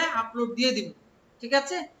বিহান্সে আপলোড দিয়ে দিব, ঠিক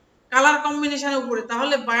আছে, কালার কম্বিনেশনের উপরে।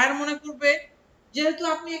 তাহলে বায়ার মনে করবে যেহেতু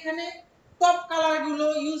আপনি এখানে টপ কালার গুলো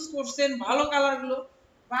ইউজ করছেন, ভালো কালার গুলো,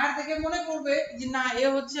 বায়ার থেকে মনে করবে যে না, এ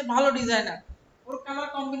হচ্ছে ভালো ডিজাইনার, ওর কালার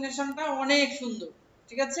কম্বিনেশনটা অনেক সুন্দর,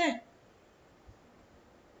 ঠিক আছে।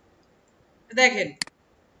 দেখেন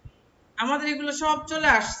আমাদের এগুলো সব চলে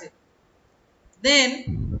আসছে। দেন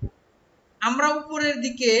আমরা উপরের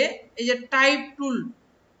দিকে এই যে টাইপ টুল,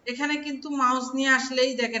 এখানে কিন্তু মাউস নিয়ে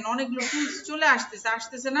আসলেই দেখেন অনেকগুলো টুলস চলে আসতেছে,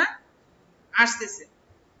 আসতেছে না? আসতেছে।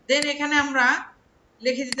 দেন এখানে আমরা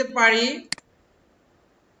লিখে দিতে পারি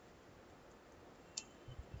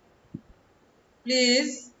প্লিজ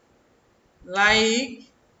লাইক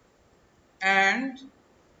অ্যান্ড,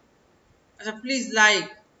 আচ্ছা, please like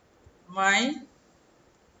my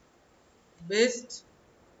best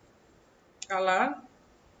colour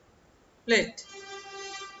plate.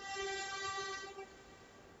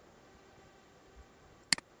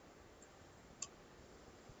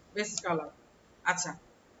 Best colour. আচ্ছা,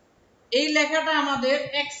 এই লেখাটা আমাদের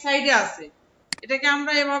এক সাইডে আছে, এটাকে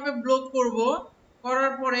আমরা এভাবে ব্লক করব,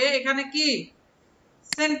 করার পরে এখানে কি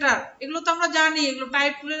সেন্টার, এগুলো তো আমরা জানি, এগুলো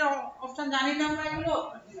টাইপ টুলের অপশন জানি না আমরা, এগুলো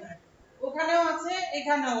ওখানেও আছে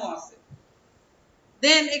এখানেও আছে।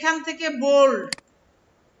 দেন এখান থেকে বোল্ড,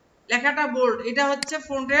 লেখাটা বোল্ড, এটা হচ্ছে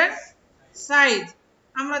ফন্টের সাইজ।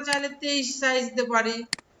 আমরা চাইলে 23 সাইজ দিতে পারি,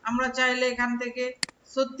 আমরা চাইলে এখান থেকে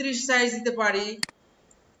 36 সাইজ দিতে পারি,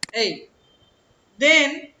 এই। দেন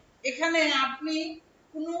এখানে আপনি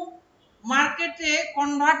কোনো মার্কেটে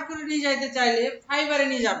কনভার্ট করে নিয়ে যাইতে চাইলে ফাইবারে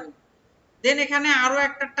নিয়ে যাবেন। দেন এখানে আরো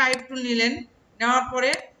একটা টাইপ টুল নিলেন, নেওয়ার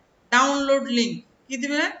পরে ডাউনলোড লিংক কি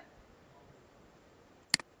দিবেন?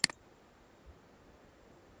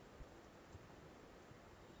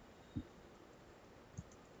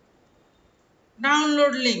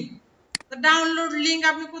 Download link. ডাউনলোড লিংক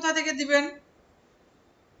আপনি কোথা থেকে দিবেন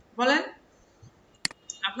বলেন?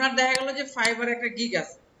 আপনার দেখা গেল যে ফাইবারে একটা গিগ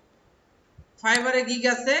আছে, ফাইবারে গিগ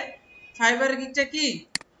আছে, ফাইবারের গিগটা কি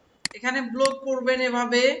এখানে ব্লক করবেন,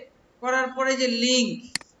 এভাবে করার পরে যে লিংক,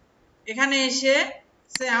 এখানে এসে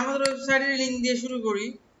সে আমাদের ওয়েবসাইটের লিংক দিয়ে শুরু করি,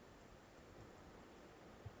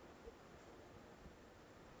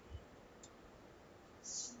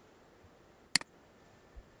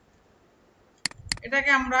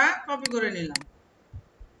 এটাকে আমরা কপি করে নিলাম,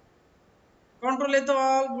 কন্ট্রোল এ তো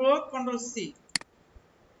অল ব্লক, কন্ট্রোল সি,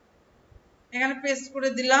 এখানে পেস্ট করে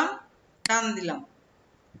দিলাম, টান দিলাম,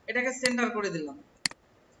 এটাকে সেন্টার করে দিলাম।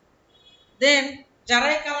 দেন যারা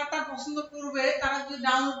এই কালারটা পছন্দ করবে তারা যদি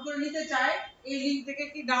ডাউনলোড করে নিতে চায়, এই লিংক থেকে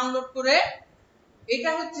কি ডাউনলোড করে,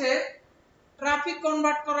 এটা হচ্ছে ট্রাফিক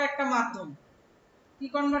কনভার্ট করার একটা মাধ্যম। কি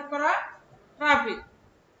কনভার্ট করা? ট্রাফিক।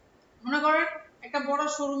 মনে করেন একটা বড়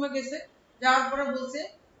শোরুমে গেছে, যাওয়ার পরে বলছে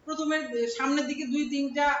প্রথমে সামনের দিকে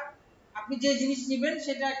 2-3টা আপনি যে জিনিস নেবেন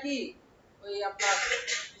সেটা কি ওই আপনার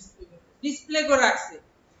ডিসপ্লে করে রাখছে,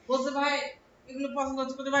 বলছে ভাই এগুলো পছন্দ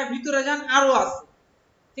হচ্ছে, ভাই ভিতরে যান আরো আছে,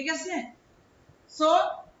 ঠিক আছে। সো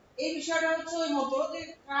এই বিষয়টা হচ্ছে ওই মতো যে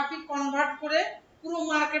ট্রাফিক কনভার্ট করে পুরো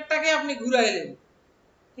মার্কেটটাকে আপনি ঘুরাইলেন,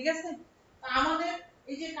 ঠিক আছে। আমাদের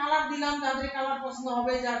এই যে কালার দিলাম, যাদের কালার পছন্দ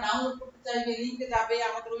হবে, যা ডাউনলোড করতে চাইবে লিংকে যাবে,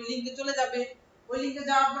 আমাদের ওই লিংকে চলে যাবে, ওই লিংকে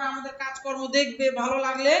যাওয়ার পর আমাদের কাজকর্ম দেখবে, ভালো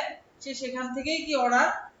লাগলে সে সেখান থেকেই কি অর্ডার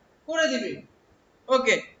করে দিবে।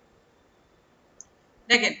 ওকে,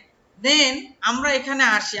 দেখেন। দেন আমরা এখানে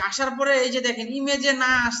আসি, আসার পরে এই যে দেখেন ইমেজে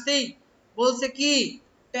না আসতেই বলছে কি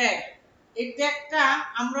ট্যাগ। এই ট্যাগটা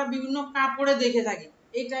আমরা বিভিন্ন কাপড়ে দেখে থাকি,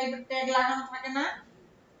 এই টাইপের ট্যাগ লাগানো থাকে না,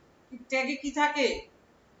 ট্যাগে কি থাকে?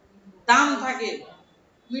 দাম থাকে,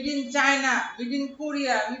 made in China, made in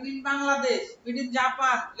Korea, made in Bangladesh, made in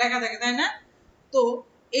Japan লেখা থাকে, তাই না? তো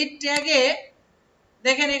এই ট্যাগে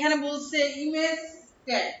দেখেন এখানে বলছে ইমেজ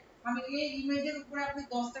ট্যাগ, আমি এই ইমেজের উপরে আপনি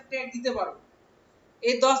 10টা ট্যাগ দিতে পারবেন।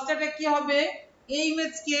 এই 10টা ট্যাগ কি হবে? এই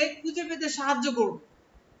ইমেজকে খুঁজে পেতে সাহায্য করবে।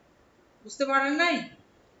 বুঝতে পারেন নাই?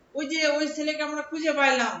 ওই যে ওই ছেলেকে আমরা খুঁজে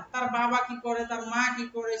পাইলাম, তার বাবা কি করে, তার মা কি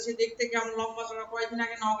করে, সে দেখতে কেমন, লম্বা চড়া, কয়েকদিন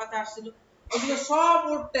আগে নওগাঁতে আসছিল, এগুলো সব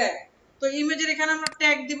ওর ট্যাগ। তো ইমেজের এখানে আমরা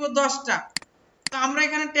ট্যাগ দিব 10টা। তো আমরা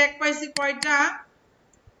এখানে ট্যাগ পাইছি কয়টা,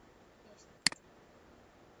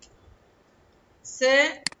 সে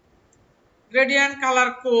গ্রেডিয়েন্ট কালার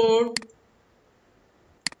কোড,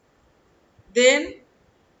 দেন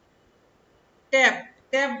ট্যাব।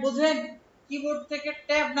 ট্যাব বুঝেন, কিবোর্ড থেকে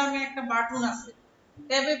ট্যাব নামে একটা বাটন আছে,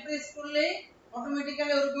 ট্যাবে প্রেস করলে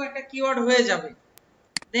অটোমেটিক্যালি ওরকম একটা কিওয়ার্ড হয়ে যাবে।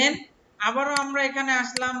 দেন আবারও আমরা এখানে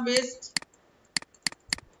আসলাম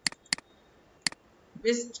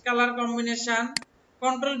best colour combination,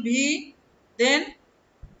 control V, দেন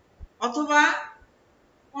অথবা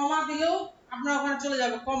কমা দিলেও আপনার ওখানে চলে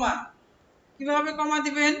যাবে। কমা কিভাবে কমা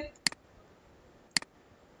দিবেন,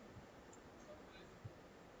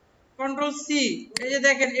 কন্ট্রোল সি, এই যে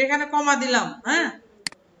দেখেন এখানে কমা দিলাম, হ্যাঁ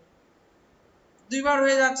দুইবার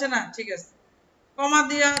হয়ে যাচ্ছে না, ঠিক আছে কমা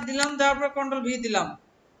দিলাম, দেওয়ার পর কন্ট্রোল ভি দিলাম,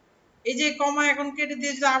 এই যে কমা এখন কেটে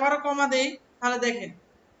দিয়ে যদি আবারও কমা দেই তাহলে দেখেন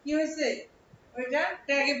কি হয়েছে, ওইটা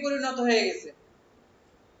ট্যাগে পরিণত হয়ে গেছে।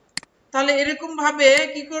 তাহলে এরকম ভাবে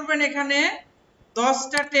কি করবেন, এখানে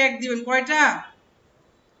 10টা ট্যাগ দিবেন, কয়টা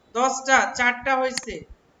 10টা, 4টা হয়েছে।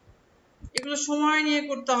 এগুলো সময় নিয়ে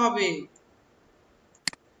করতে হবে,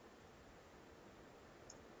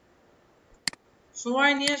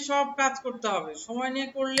 সময় নিয়ে সব কাজ করতে হবে, সময় নিয়ে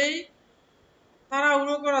করলেই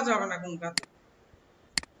তাড়াহুড়ো করা যাবে না কোন কাজে।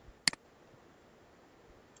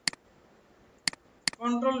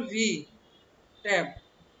 কন্ট্রোল ভি, ট্যাব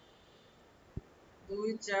 2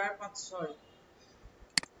 4 5 6,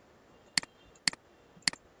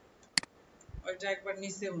 ওইটা একবার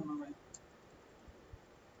নিচে মনে হয়।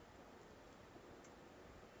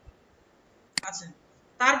 আচ্ছা,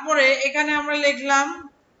 তারপরে এখানে আমরা লিখলাম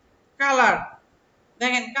কালার।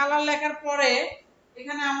 দেখেন কালার লেখার পরে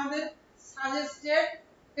এখানে আমাদের সাজেস্টেড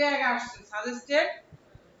ট্যাগ আসছে, সাজেস্টেড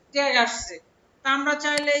ট্যাগ আসছে। তা আমরা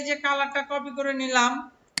চাইলে এই যে কালারটা কপি করে নিলাম,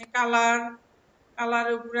 এই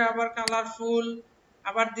কালারের উপরে আবার কালারফুল,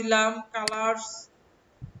 আবার দিলাম কালারস,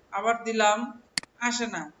 আবার দিলাম, আসে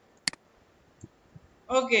না।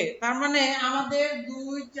 ওকে, তার মানে আমাদের 2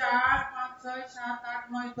 4 5 6 7 8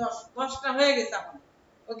 9 10, 10টা হয়ে গেছে এখন।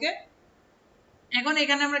 ওকে, এখন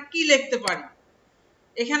এখানে আমরা কি লিখতে পারি,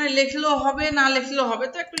 এখানে লিখলেও হবে না লিখলেও হবে,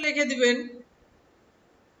 তো একটু লিখে দিবেন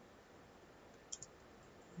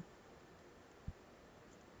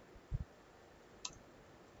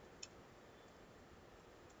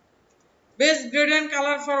বেস্ট গ্রেডিয়েন্ট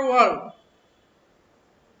কালার ফর ওয়াল।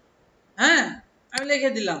 হ্যাঁ আমি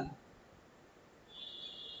লিখে দিলাম,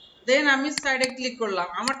 দেন আমি সাইডে ক্লিক করলাম,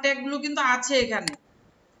 আমার ট্যাগগুলো কিন্তু আছে এখানে।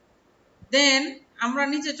 দেন আমরা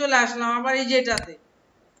নিচে চলে আসলাম আবার এই যে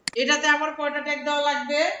এটাতে আবার কয়টা ট্যাগ দেওয়া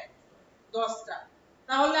লাগবে, 10টা।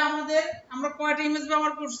 তাহলে আমরা কয়টা ইমেজ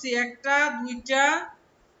ব্যবহার করছি, একটা দুইটা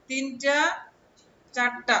তিনটা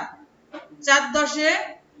চারটা, 4 10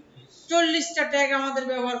 40টা ট্যাগ আমাদের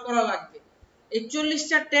ব্যবহার করা লাগবে। এই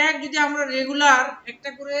 40টা ট্যাগ যদি আমরা রেগুলার একটা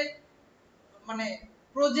করে মানে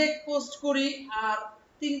প্রজেক্ট পোস্ট করি আর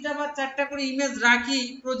 3টা বা 4টা করে ইমেজ রাখি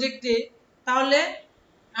প্রজেক্টে, তাহলে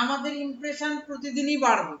আমাদের ইমপ্রেশন প্রতিদিনই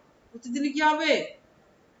বাড়বে, প্রতিদিনই কি হবে,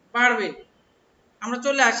 বাড়বে। আমরা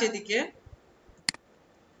চলে আসি এদিকে,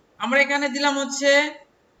 আমরা এখানে দিলাম হচ্ছে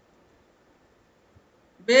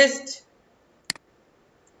বেস্ট,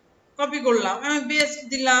 কপি করলাম আমি বেস্ট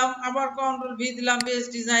দিলাম, আবার কন্ট্রোল ভি দিলাম, বেস্ট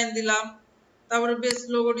ডিজাইন দিলাম, তারপরে বেস্ট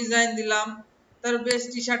লোগো ডিজাইন দিলাম, তারপর বেস্ট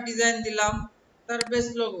টি শার্ট ডিজাইন দিলাম, তারপর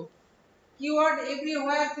বেস্ট লোগো। কিওয়ার্ড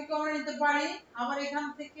এভরিওয়্যার থেকে আমরা নিতে পারি, আবার এখান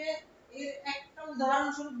থেকে এর একটা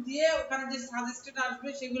উদাহরণস্বরূপ দিয়ে ওখানে যে সাজেস্টেড আসবে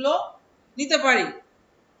সেগুলো নিতে পারি।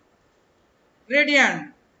 গ্রেডিয়েন্ট,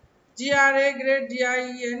 জিআরএ গ্রেড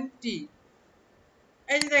ডিআইএনটি,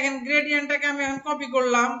 এই যে দেখেন গ্রেডিয়েন্টটাকে আমি এখন কপি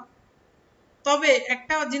করলাম। তবে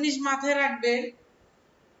একটা জিনিস মাথায় রাখবেন,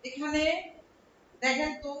 এখানে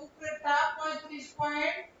দেখেন তো উপরেরটা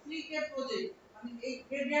 35.3 কে প্রজেক্ট, মানে এই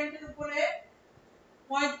গ্রেডিয়েন্টের উপরে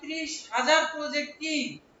 35,000 প্রজেক্ট কি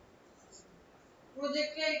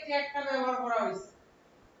প্রজেক্টে এই ট্যাগটা ব্যবহার করা হয়েছে।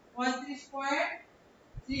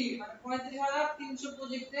 35.3 মানে 35,300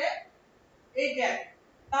 প্রজেক্টে এই ট্যাগ।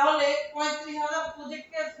 তাহলে 35,000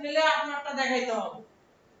 প্রজেক্টে ফেলে আপনারটা দেখাইতে হবে।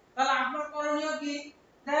 তাহলে আপনার করণীয় কি,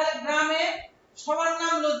 তাহলে গ্রামে সবার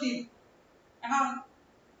নাম লতিফ, এখন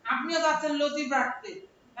আপনিও যাচ্ছেন লতিফ রাখতে,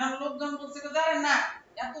 এখন লোকজন বলছে জানেন না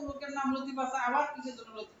এত লোকের নাম লতিফ আছে, আবার কিসের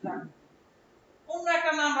জন্য লতিফ রাখবে, অন্য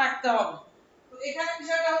একটা নাম রাখতে হবে। তো এখানে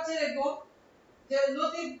বিষয়টা হচ্ছে এরকম যে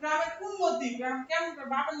লতিফ গ্রামের কোন লতিফ, কেমন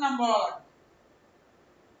বাবার নাম বলা লাগবে।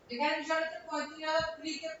 এখানে বিষয়টা হচ্ছে 35,000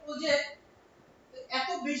 ফ্রি কে প্রজেক্ট, এত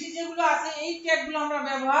বেশি যেগুলো আছে এই ট্যাগগুলো আমরা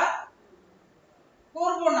ব্যবহার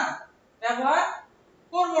করব না, ব্যবহার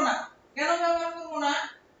করব না। কেন ব্যবহার করব না,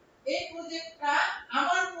 এই প্রজেক্টটা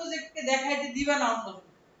আমার প্রজেক্টকে দেখাইতে দিবে না অন্য,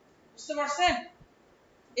 বুঝতে পারছেন।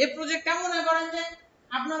 এই প্রজেক্টটা মনে করেন যে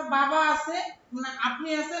আপনার বাবা আছে, মানে আপনি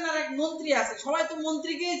আছেন আর এক মন্ত্রী আছে, সবাই তো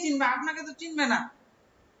মন্ত্রীকেই চিনবে, আপনাকে তো চিনবে না।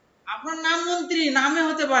 আপনার নাম মন্ত্রী, নামে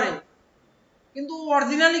হতে পারে, কিন্তু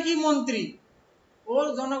অরিজিনালি কি মন্ত্রী, ওর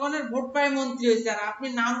জনগণের ভোট পায় মন্ত্রী হয়েছে, আর আপনি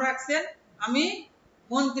নাম রাখছেন আমি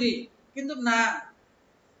মন্ত্রী, কিন্তু না।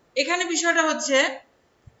 এখানে বিষয়টা হচ্ছে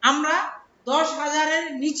আমরা 10,000-এর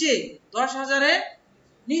নিচে, 10,000-এর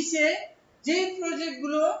নিচে যেই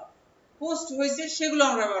প্রজেক্টগুলো পোস্ট হয়েছে সেগুলো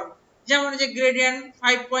আমরা ব্যবহার করব। যেমন যে গ্রেডিয়েন্ট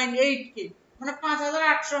 5.8k মানে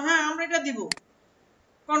 5,800, হ্যাঁ আমরা এটা দিব,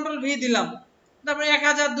 কন্ট্রোল ভি দিলাম। তারপরে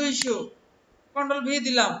 1,200 কন্ট্রোল ভি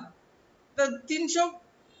দিলাম, তো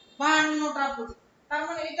 352টা প্রজেক্ট, তার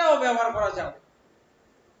মানে এটাও ব্যবহার করা যাবে।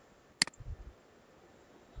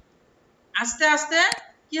 আস্তে আস্তে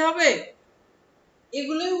কি হবে,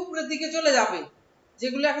 এগুলোই উপরের দিকে চলে যাবে,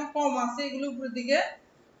 যেগুলো এখন কম আছে এগুলো উপরের দিকে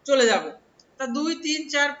চলে যাবে। তা 2 3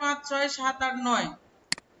 4 5 6 7 8 9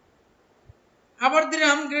 আবার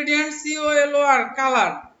দিলাম gradient COLOR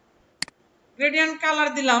colour, gradient colour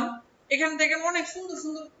দিলাম। এখান থেকে অনেক সুন্দর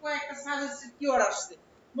সুন্দর কয়েকটা সাজেস্টেড কিওয়ার্ড আসছে,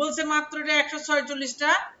 বলছে মাত্র এটা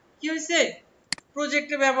 146টা কি হয়েছে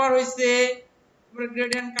প্রজেক্টে ব্যবহার হয়েছে। তারপরে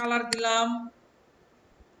গ্রেডিয়েন্ট কালার দিলাম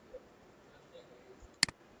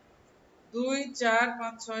 2 4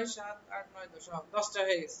 5 6 7 8 9 10, 10টা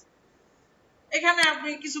হয়ে গেছে। এখানে আপনি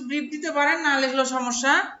কিছু ব্রিফ দিতে পারেন, না লিখলেও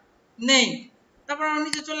সমস্যা নেই। তারপর আমি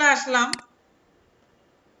নিচে চলে আসলাম,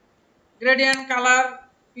 gradient colour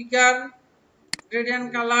পিকার, gradient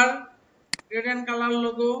colour, gradient colour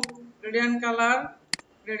logo, gradient colour,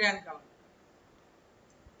 gradient colour.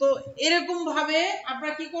 তো এরকম ভাবে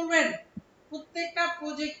আপনারা কি করবেন, প্রত্যেকটা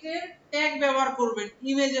প্রজেক্টের ট্যাগ ব্যবহার করবেন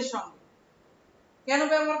ইমেজের সঙ্গে। কেন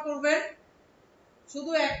ব্যবহার করবেন,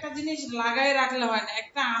 শুধু একটা জিনিস লাগায় রাখলে হয় না।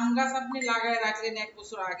 একটা আম গাছ আপনি লাগায় রাখলেন 1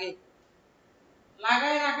 বছর আগে,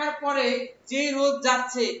 লাগায় রাখার পরে যেই রোদ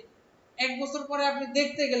যাচ্ছে 1 বছর পরে আপনি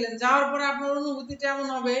দেখতে গেলেন, যাওয়ার পরে আপনার অনুভূতিটা এমন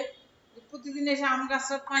হবে প্রতিদিন এসে আম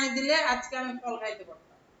গাছটা পানি দিলে আজকে আমি ফল খাইতে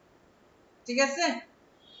পারতাম। ঠিক আছে,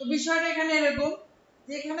 তো বিষয়টা এখানে এরকম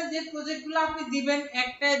যে এখানে যে প্রজেক্টগুলো আপনি দিবেন,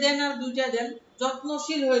 একটাই দেন আর দুইটাই দেন,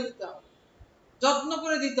 যত্নশীল হয়ে দিতে হবে, যত্ন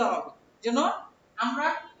করে দিতে হবে, যেন আমরা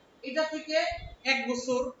এটা থেকে 1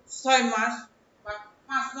 বছর 6 মাস বা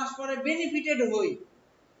 5 মাস পরে বেনিফিটেড হই।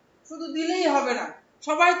 শুধু দিলেই হবে না,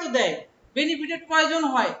 সবাই তো দেয়, বেনিফিটেড কয়জন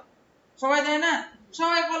হয়, সবাই দেয় না,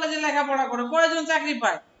 সবাই কলেজে লেখাপড়া করে, কয়জন চাকরি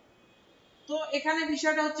পায়। তো এখানে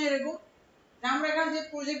বিষয়টা হচ্ছে এরকম যে আমরা এখানে যে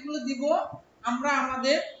প্রজেক্টগুলো দিব আমরা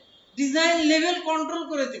আমাদের ডিজাইন লেভেল কন্ট্রোল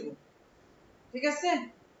করে দিব। ঠিক আছে,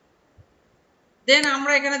 দেন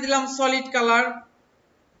আমরা এখানে দিলাম solid colour,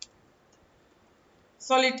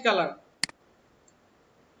 solid colour,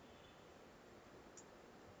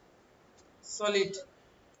 solid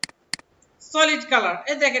solid colour.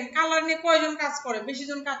 এই দেখেন কালার নিয়ে কয়জন কাজ করে, বেশি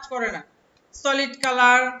জন কাজ করে না। সলিড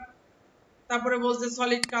কালার, তারপরে বলছে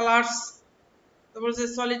সলিড কালারস, তারপর বলছে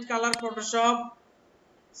solid colour Photoshop,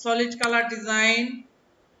 solid colour design,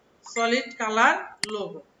 solid colour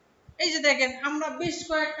logo. এই যে দেখেন আমরা বেশ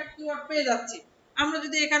কয়েকটা কিওয়ার্ড পেয়ে যাচ্ছি। আমরা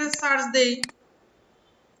যদি এখানে সার্চ দেই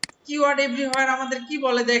কিওয়ার্ড এভরিওয়্যার আমাদের কি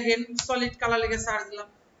বলে দেখেন, সলিড কালার লিখে সার্চ দিলাম,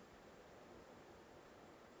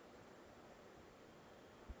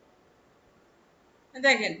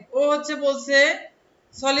 দেখেন ও হচ্ছে বলছে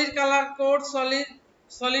solid colour code,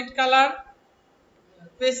 solid colour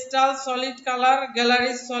pastel, solid colour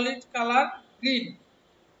gallery, solid colour green.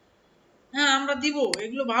 হ্যাঁ আমরা দিব,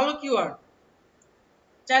 এগুলো ভালো কিওয়ার্ড,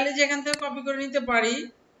 চাইলে যে এখান থেকে কপি করে নিতে পারি।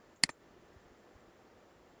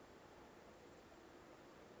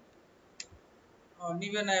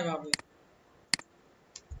 নিবে না এভাবে,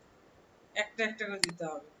 একটা একটা করে দিতে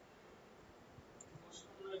হবে।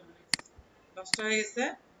 10টা হয়ে গেছে,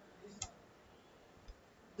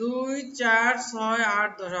 2 4 6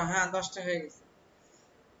 8 10, হ্যাঁ 10টা হয়ে গেছে।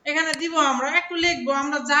 এখানে দিব, আমরা একটু লিখবো,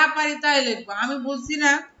 আমরা যা পারি তাই লিখবো। আমি বলছি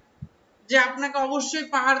না যে আপনাকে অবশ্যই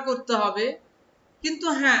পাহাড় করতে হবে, কিন্তু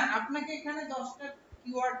হ্যাঁ আপনাকে এখানে 10টা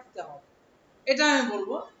কিওয়ার্ড দিতে হবে, এটা আমি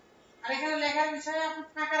বলবো। আর এখানে লেখার বিষয়ে আপনি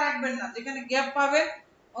ফাঁকা রাখবেন না, যেখানে গ্যাপ পাবেন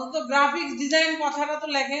অন্তত গ্রাফিক্স ডিজাইন কথাটা তো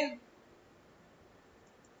লেখেন।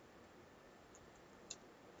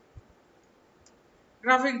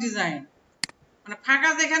 গ্রাফিক ডিজাইন মানে ফাঁকা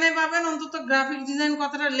যেখানে পাবেন অন্তত গ্রাফিক ডিজাইন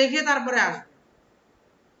কথাটা লিখে তারপরে আসবে,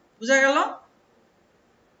 বুঝা গেল।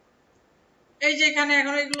 এই যে এখানে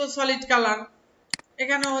এখন এগুলো সলিড কালার,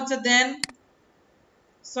 এখানে হচ্ছে দেন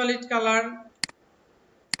solid colour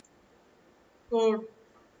code,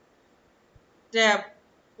 tab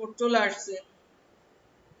code চলে আসছে।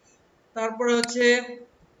 তারপরে হচ্ছে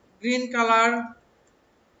গ্রিন কালার,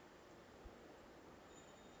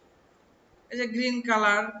 এই যে গ্রিন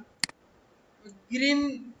কালার, গ্রিন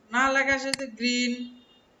না লেখা সাথে গ্রিন,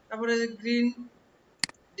 তারপরে green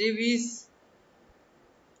Davies,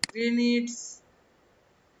 green it's,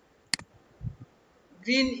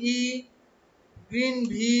 green E, green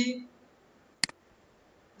V,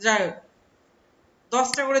 যাই হোক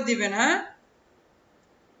 10টা করে দিবেন। হ্যাঁ,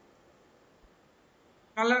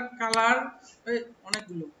 কালার কালার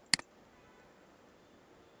অনেকগুলো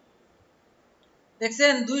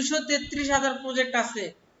দেখছেন 233,000 প্রজেক্ট আছে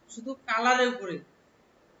শুধু কালারের উপরে।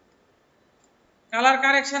 কালার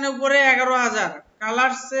কারেকশনের উপরে 11,000,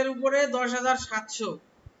 কালারস এর উপরে 10,700,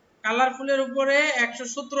 কালারফুলের উপরে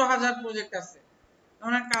 117,000 প্রজেক্ট আছে।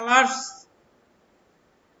 মানে Colors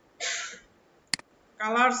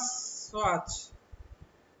Colors swatch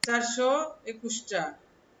 421টা,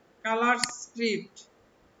 Colors script,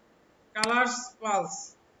 Colors pulse,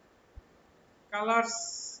 Colors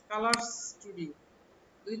Colors studio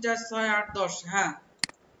 2 4 6 8 10। হ্যাঁ,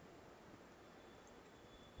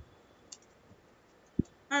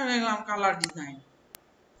 আমি দেখলাম কালার ডিজাইন।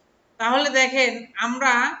 তাহলে দেখেন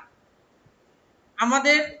আমরা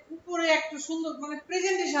আমাদের উপরে একটা সুন্দর মানে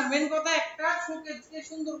প্রেজেন্টেশন, মেন কথা একটা শোকেসকে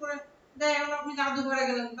সুন্দর করে দেখা গেল আপনি জাদুঘরে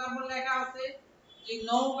গেলেন, তারপর লেখা আছে যে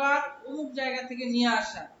নওগাঁ অমুক জায়গা থেকে নিয়ে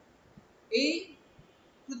আসা এই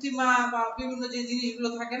প্রতিমা বা বিভিন্ন যে জিনিসগুলো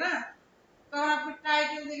থাকে না, তখন আপনি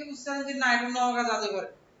টাইটেল দেখে বুঝতে পারেন যে না এটা নওগাঁ জাদুঘরে,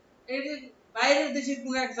 এই যে বাইরের দেশের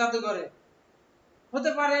কোন এক জাদুঘরে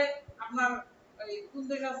হতে পারে। আপনার এই কোন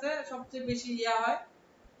দেশ আছে সবচেয়ে বেশি ইয়া হয়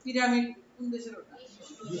পিরামিড, কোন দেশের ওটা?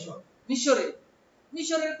 মিশরে।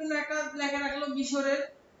 মিশরের কোন একটা লেখা রাখলো মিশরের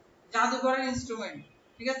জাদুঘরের ইনস্ট্রুমেন্ট,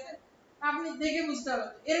 ঠিক আছে, আপনি দেখে বুঝতে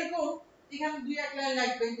পারবেন। এরকম এখানে দুই এক লাইন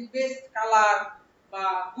লাগবে যে বেস্ট কালার বা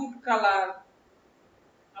গুড কালার।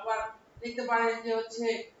 আবার দেখতে পারেন যে হচ্ছে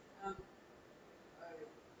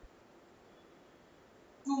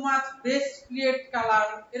too much best create colour,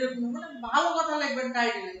 এরকম মানে ভালো কথা লিখবেন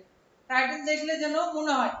টাইটেলে। টাইটেল দেখলে যেন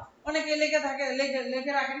মনে হয়, অনেকে লিখে থাকে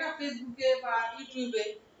লিখে রাখে না ফেসবুকে বা ইউটিউবে,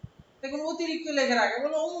 দেখুন অতিরিক্ত লেখে রাখে,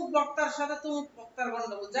 বলো অমুক বক্তার সাথে তমুক বক্তার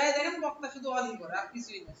গন্ডগোল, যাই দেখেন বক্তা শুধু অজি করে আর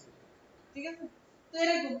কিছুই না, ঠিক আছে। তো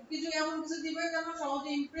এরকম কিছু এমন কিছু দিবেন যেন সহজে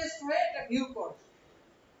ইমপ্রেস হয়ে এটা ভিউ করে।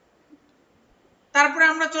 তারপরে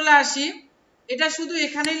আমরা চলে আসি, এটা শুধু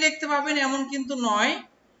এখানেই লিখতে পাবেন এমন কিন্তু নয়,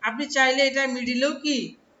 আপনি চাইলে এটা মিডিলেও কি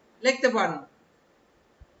লিখতে পারেন,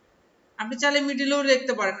 আপনি চাইলে মিডিলেও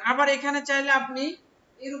লিখতে পারেন, আবার এখানে চাইলে আপনি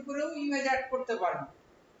এর উপরেও ইমেজ অ্যাড করতে পারেন।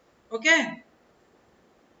 ওকে,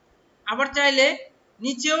 আবার চাইলে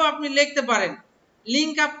নিচেও আপনি লিখতে পারেন,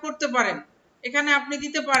 লিংক আপ করতে পারেন। এখানে আপনি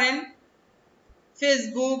দিতে পারেন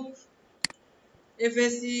ফেসবুক,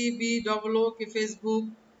 FACEBOO কি ফেসবুক,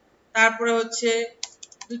 তারপরে হচ্ছে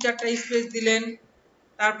 2-4টা স্পেস দিলেন,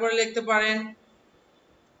 তারপরে লিখতে পারেন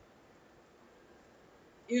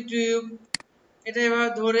ইউটিউব, এটা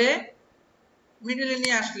এভাবে ধরে মিডলে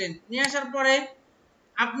নিয়ে আসলেন। নিয়ে আসার পরে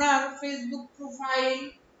আপনার ফেসবুক প্রোফাইল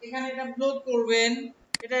এখানে এটা ব্লক করবেন।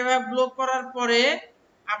 এটা এভাবে ব্লক করার পরে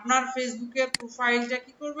আপনার ফেসবুকের প্রোফাইলটা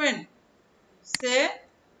কি করবেন, সে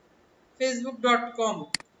facebook.com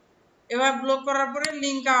এভাবে ব্লক করার পরে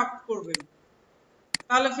লিংক আপ করবেন,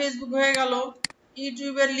 তাহলে ফেসবুক হয়ে গেল।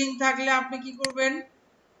 ইউটিউবের লিংক থাকলে আপনি কি করবেন,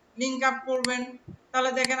 লিংক আপ করবেন, তাহলে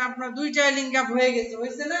দেখেন আপনার দুইটাই লিংক আপ হয়ে গেছে,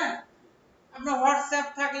 হয়েছে না। আপনার হোয়াটসঅ্যাপ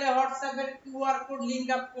থাকলে হোয়াটসঅ্যাপের কিউআর কোড লিংক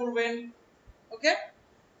আপ করবেন। ওকে,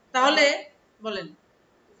 তাহলে বলেন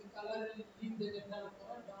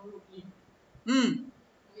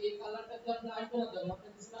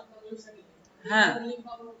হ্যাঁ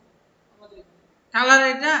কালার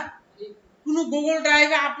এটা কোন গুগল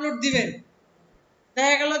ড্রাইভে আপলোড দিবেন।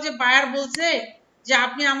 দেখা গেল যে বায়ার বলছে যে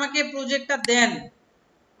আপনি আমাকে প্রজেক্টটা দেন,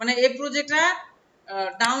 মানে এই প্রজেক্টটা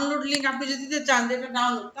ডাউনলোড লিংক আপনি যদি দিতে চান যে এটা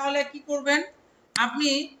ডাউনলোড, তাহলে কি করবেন, আপনি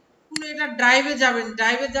কোন এটা ড্রাইভে যাবেন,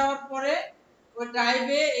 ড্রাইভে যাওয়ার পরে ওই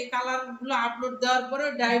ড্রাইভে এই কালারগুলো আপলোড দেওয়ার পরে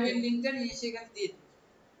ওই ড্রাইভের লিংকটা নিয়ে সেখানে দিয়ে দিবেন,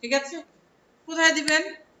 ঠিক আছে। কোথায় দিবেন,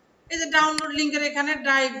 এই যে ডাউনলোড লিংকের এখানে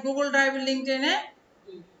ড্রাইভ, গুগল ড্রাইভের লিংকটা এনে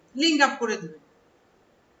লিংক আপ করে দিবেন,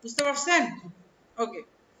 বুঝতে পারছেন। ওকে,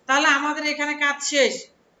 তাহলে আমাদের এখানে কাজ শেষ।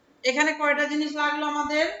 এখানে কয়টা জিনিস লাগলো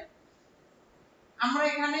আমাদের, আমরা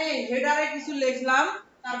এখানে হেডারে কিছু লিখলাম,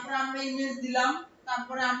 তারপরে আমরা ইমেজ দিলাম,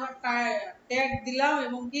 তারপরে আমরা ট্যাগ দিলাম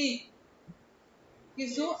এবং কি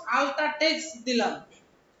কিছু আলটা টেক্সট দিলাম।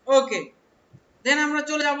 ওকে, দেন আমরা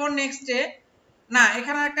চলে যাব নেক্সটে। না,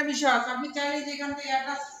 এখানে একটা বিষয় আছে, আপনি চাইলে যে এখান থেকে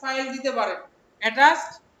অ্যাটাচ ফাইল দিতে পারেন, অ্যাটাচ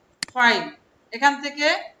ফাইল, এখান থেকে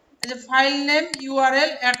এই যে file name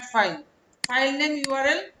URL add file, file name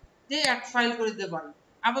URL দিয়ে অ্যাড ফাইল করে দিতে পারেন,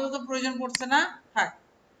 আপাতত প্রয়োজন পড়ছে না, থাক।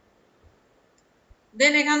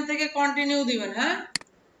 দেন এখান থেকে কন্টিনিউ দিবেন, হ্যাঁ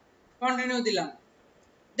কন্টিনিউ দিলাম।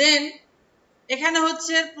 দেন এখানে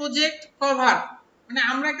হচ্ছে প্রজেক্ট কভার, মানে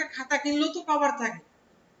আমরা একটা খাতা কিনলেও তো কভার থাকে,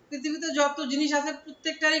 পৃথিবীতে যত জিনিস আছে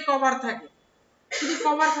প্রত্যেকটারই কভার থাকে, শুধু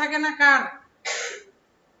কভার থাকে না কার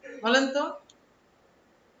বলেন তো,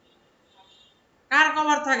 কার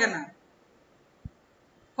কভার থাকে না?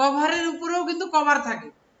 কভারের উপরেও কিন্তু কভার থাকে,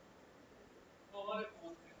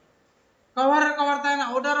 কভারের কভার থাকে না,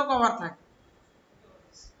 ওটারও কভার থাকে,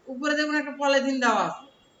 উপরে দেখুন একটা পলিথিন দেওয়া আছে,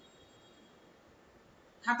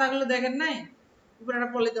 খাতাগুলো দেখেন নাই, উপরে একটা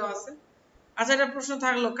পলি দেওয়া আছে। আচ্ছা, এটা প্রশ্ন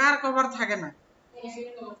থাকলো, কার কভার থাকে না?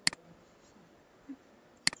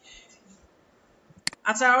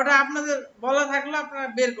 আচ্ছা, ওটা আপনাদের বলা থাকলো, আপনারা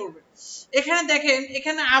বের করবেন। এখানে দেখেন,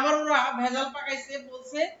 এখানে আবার ওরা ভেজাল পাকাইছে,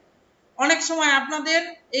 বলছে অনেক সময় আপনাদের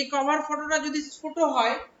এই কভার ফটোটা যদি ছোট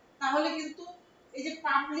হয় তাহলে কিন্তু এই যে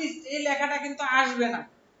পাবলিশ এই লেখাটা কিন্তু আসবে না,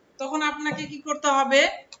 তখন আপনাকে কি করতে হবে,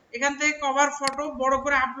 এখান থেকে কভার ফটো বড়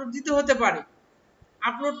করে আপলোড দিতে হতে পারে,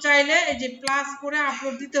 আপলোড চাইলে এই যে প্লাস করে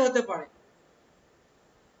আপলোড দিতে হতে পারে,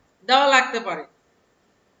 দেওয়া লাগতে পারে,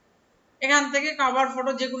 এখান থেকে কভার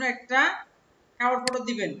ফটো যে কোনো একটা কভার ফটো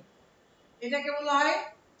দিবেন, এটাকে বলা হয়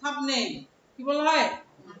থাম্বনেইল। কি বলা হয়?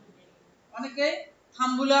 অনেকে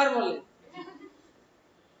থাম্বুলার বলে,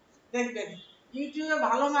 দেখবেন ইউটিউবে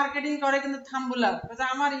ভালো মার্কেটিং করে কিন্তু থাম্বুলার,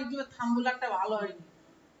 আমার ইউটিউবে থাম্বুলারটা ভালো হয়নি।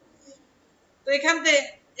 তো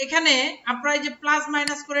এখানে আপনারা এই যে প্লাস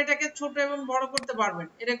মাইনাস করে এটাকে ছোট এবং বড় করতে পারবেন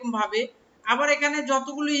এরকম ভাবে। আবার এখানে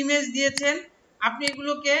যতগুলো ইমেজ দিয়েছেন আপনি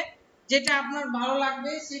এগুলোকে যেটা আপনার ভালো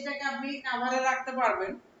লাগবে সেটাকে আপনি কভারে রাখতে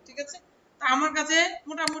পারবেন, ঠিক আছে? তো আমার কাছে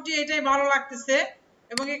মোটামুটি এটাই ভালো লাগতেছে,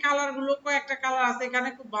 এবং এই কালারগুলো কয়েকটা কালার আছে এখানে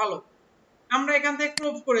খুব ভালো, আমরা এখান থেকে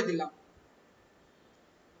ক্রপ করে দিলাম।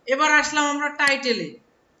 এবার আসলাম আমরা টাইটেলে,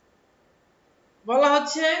 বলা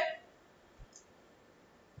হচ্ছে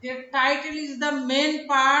যে title is the main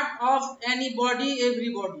part of any body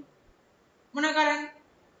everybody. মনে করেন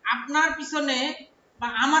আপনার পিছনে বা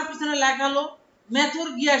আমার পিছনে লেখা হলো মেথর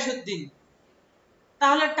গিয়াসউদ্দিন,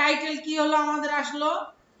 তাহলে টাইটেল কি হলো আমাদের, আসলো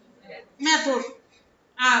মেথড।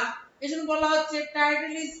 আর এজন্য বলা হচ্ছে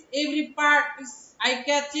title is every part is eye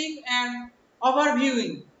catching and ওভারভিউইং,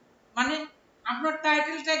 মানে আপনার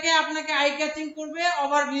টাইটেলটাকে আপনাকে আই ক্যাচিং করবে,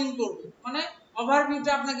 ওভারভিউইং করবে, মানে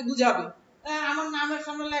ওভারভিউটা আপনাকে বুঝাবে। আমার নামের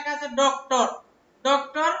সামনে লেখা আছে ডক্টর,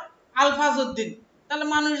 ডক্টর আলফাজউদ্দিন, তাহলে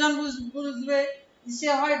মানুষজন বুঝবে সে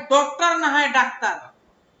হয় ডক্টর না হয় ডাক্তার,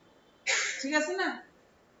 ঠিক আছে না?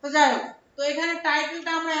 তো যাই হোক, তো এখানে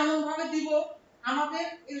টাইটেলটা আমরা এমন ভাবে দিব আমাদের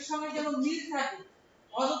এর সঙ্গে যেন মিল থাকে,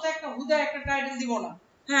 অযথা একটা হুদা একটা টাইটেল দিব না।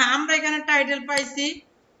 হ্যাঁ, আমরা এখানে টাইটেল পাইছি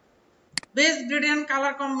best gradient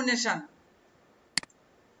colour combination,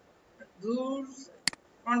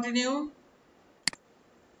 continue,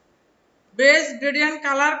 best gradient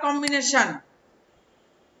colour combination.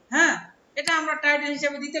 হ্যাঁ, এটা আমরা টাইটেল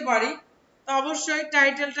হিসেবে দিতে পারি। তো অবশ্যই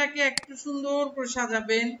টাইটেলটাকে একটু সুন্দর করে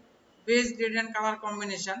সাজাবেন, best gradient colour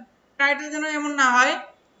combination. Title যেন এমন না হয়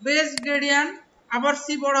বেস্ট গ্রেডিয়েন্ট আবার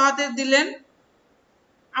সি বড় হাতে দিলেন,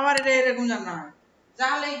 আবার এটা এরকম যেন না হয়, যা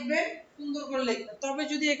লিখবেন সুন্দর করে লিখবেন। তবে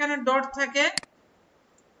যদি এখানে ডট থাকে,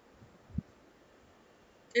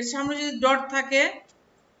 এর সামনে যদি ডট থাকে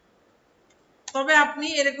তবে আপনি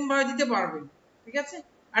এরকম ভাবে দিতে পারবেন, ঠিক আছে?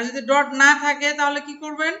 আর যদি ডট না থাকে তাহলে কি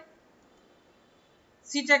করবেন,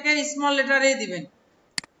 সিটাকে স্মল লেটারে দিবেন।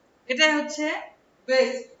 এটাই হচ্ছে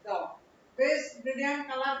বেস্ট গ্রেডিয়েন্ট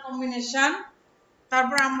কালার কম্বিনেশন।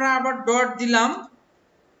 তারপর আমরা আবার ডট দিলাম,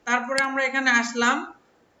 তারপরে আমরা এখানে আসলাম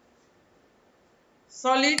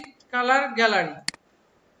সলিড কালার গ্যালারি।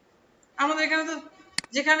 আমাদের এখানে তো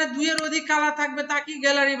যেখানে দুইয়ের অধিক কালার থাকবে তাকে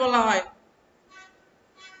গ্যালারি বলা হয়।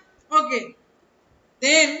 ওকে,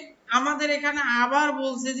 দেন আমাদের এখানে আবার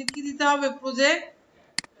বলছে যে কি দিতে হবে, প্রজেক্ট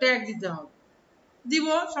ট্যাগ দিতে হবে। দিব,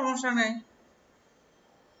 সমস্যা নেই,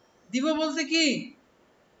 দিব বলতে কি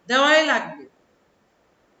দেওয়াই লাগবে,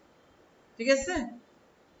 ঠিক আছে?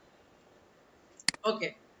 ওকে,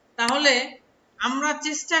 তাহলে আমরা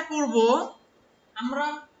চেষ্টা করব আমরা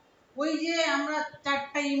ওই যে আমরা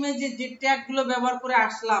চারটা ইমেজে যে ট্যাগ গুলো ব্যবহার করে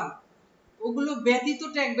আসলাম ওগুলো ব্যতীত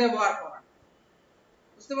ট্যাগ ব্যবহার করা,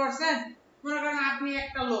 বুঝতে পারছেন? মনে করেন আপনি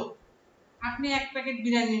একটা লোক, আপনি এক প্যাকেট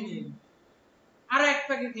বিরিয়ানি নিলেন, আরো এক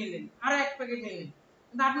প্যাকেট নিলেন, আরো এক প্যাকেট নিলেন,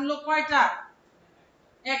 কিন্তু আপনি লোক কয়টা?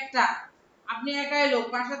 একটা। আপনি একাই লোক,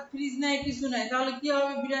 বাসার ফ্রিজ নাই, কিছু নাই, তাহলে কি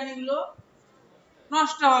হবে, বিরিয়ানি গুলো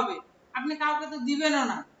নষ্ট হবে, আপনি কাউকে তো দিবেনও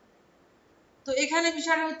না। তো এখানে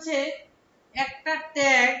বিষয় হচ্ছে একটা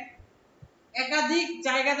ট্যাগ একাধিক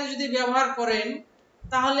জায়গাতে যদি ব্যবহার করেন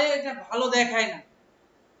তাহলে এটা ভালো দেখায় না,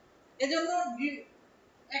 এজন্য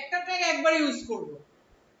একটা ট্যাগ একবার ইউজ করব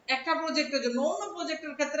একটা প্রজেক্টের জন্য, অন্য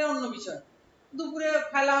প্রজেক্টের ক্ষেত্রে অন্য বিষয়। দুপুরে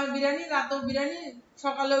খাইলাম বিরিয়ানি, রাতেও বিরিয়ানি,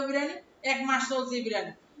 সকালেও বিরিয়ানি, এক মাস চলছে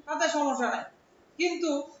বিরিয়ানি, তাতে সমস্যা নাই।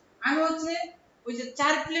 কিন্তু আমি হচ্ছে ওই যে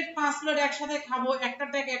 4 প্লেট 5 প্লেট একসাথে খাবো, একটা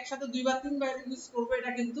ট্যাগ একসাথে 2 বা 3 বার ইউজ করব,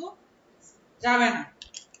 এটা কিন্তু যাবে না।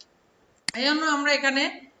 এই জন্য আমরা এখানে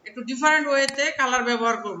একটু ডিফারেন্ট ওয়েতে কালার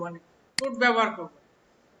ব্যবহার করব, মানে কোড ব্যবহার করব।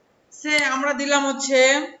 সে আমরা দিলাম হচ্ছে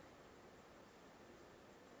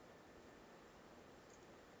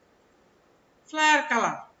ফ্লায়ার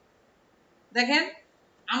কালার। দেখেন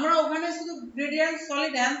আমরা ওখানে শুধু গ্রেডিয়েন্ট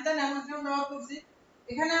সলিড হ্যান্ড ত্যান এমন কেমন ব্যবহার করছি,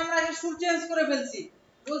 এখানে আমরা এটা সুর চেঞ্জ করে ফেলছি।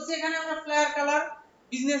 বলছি এখানে আমরা flyer colour,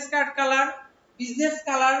 business card colour, business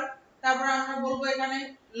colour, তারপর আমরা বলবো এখানে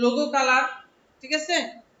লোগো কালার, ঠিক আছে?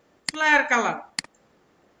 ফ্লায়ার কালার,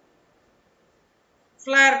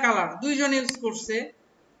 ফ্লায়ার কালার দুইজন ইউজ করছে।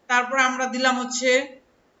 তারপর আমরা দিলাম হচ্ছে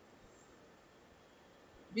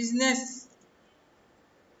business,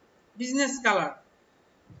 business colour,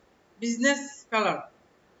 business colour.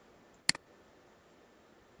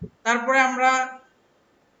 তারপরে আমরা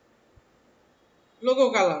লোগো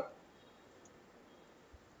কালার,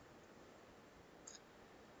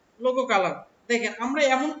 লোগো কালার। দেখেন আমরা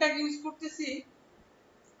এমন ট্যাগ ইউজ করতেছি,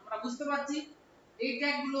 আমরা বুঝতে পারছি এই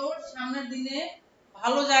ট্যাগগুলো সামনের দিনে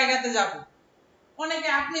ভালো জায়গাতে যাবে। অনেকে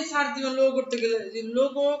আপনি সার্চ দিবেন লোগো করতে গেলে যে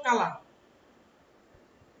লোগো কালার,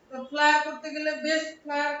 তো ফ্লায়ার করতে গেলে বেস্ট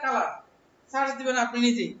ফ্লায়ার কালার সার্চ দিবেন আপনি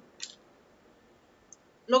নিজেই।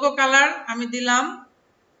 লোগো কালার আমি দিলাম।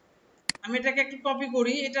 আমি এটাকে একটু কপি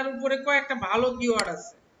করি, এটার উপরে কয়েকটা ভালো কিওয়ার্ড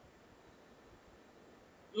আছে।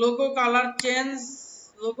 Logo colour change,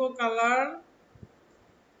 logo colour,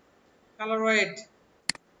 colour white,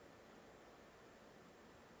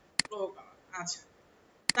 logo colour. আচ্ছা,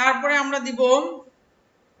 তারপরে আমরা দিব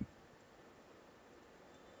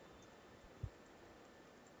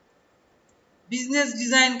বিজনেস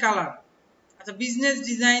ডিজাইন কালার। আচ্ছা বিজনেস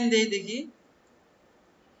ডিজাইন দেই দেখি,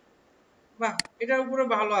 বাহ এটার উপরে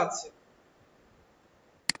ভালো আছে।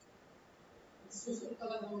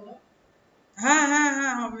 হ্যাঁ হ্যাঁ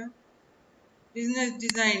হ্যাঁ হবে, বিজনেস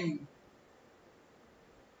ডিজাইন।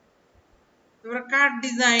 তারপরে কার্ড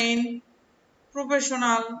ডিজাইন,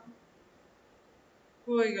 প্রফেশনাল,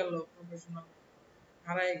 কই গেল প্রফেশনাল,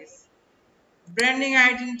 হারাই গেছে। ব্র্যান্ডিং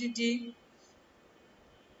আইডেন্টিটি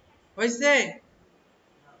হয়েছে,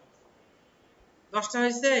 10টা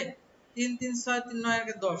হয়েছে, 3 3 6 3 9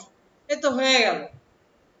 10, এই তো হয়ে গেল।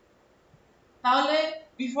 তাহলে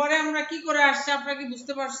বিফোরে আমরা কি করে আসছে আপনারা কি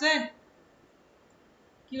বুঝতে পারছেন?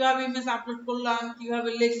 কিভাবে ইমেজ আপলোড করলাম, কিভাবে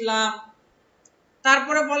লিখলাম।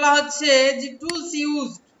 তারপরে বলা হচ্ছে যে টুলস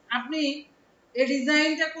ইউজ, আপনি এই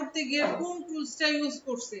ডিজাইনটা করতে গিয়ে কোন টুলসটা ইউজ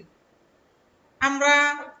করছেন। আমরা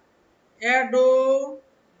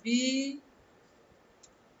অ্যাডোবি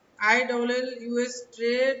আইডব্লিউএল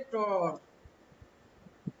ইলাস্ট্রেটর,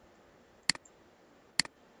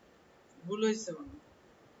 ভুল হয়েছে মানে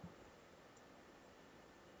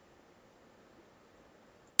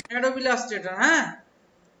অ্যাডোবি ইলাস্ট্রেটর, হ্যাঁ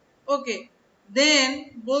ওকে। দেন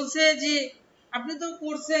বলছে যে আপনি তো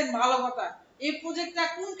করছেন ভালো কথা, এই প্রজেক্টটা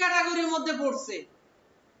কোন ক্যাটাগরির মধ্যে পড়ছে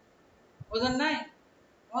বোঝেন নাই।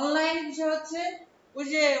 অনলাইন বিষয় হচ্ছে ওই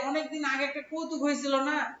যে অনেকদিন আগে একটা কৌতুক হয়েছিল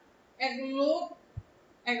না, এক লোক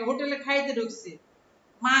এক হোটেলে খাইতে ঢুকছে,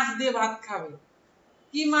 মাছ দিয়ে ভাত খাবে।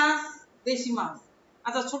 কি মাছ? দেশি মাছ।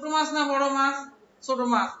 আচ্ছা ছোট মাছ না বড় মাছ? ছোট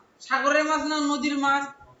মাছ। সাগরের মাছ না নদীর মাছ?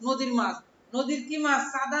 নদীর মাছ। নদীর কি মাছ,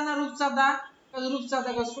 চাঁদা না রূপচাঁদা? রূপচাঁদা।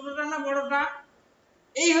 ছোটটা না বড়টা?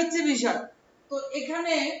 এই হচ্ছে বিষয়। তো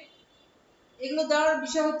এখানে এগুলো দেওয়ার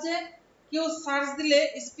বিষয় হচ্ছে কেউ সার্চ দিলে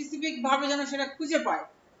স্পেসিফিক ভাবে যেন সেটা খুঁজে পায়।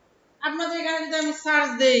 আপনাদের এখানে যদি আমি সার্চ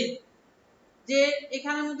দেই যে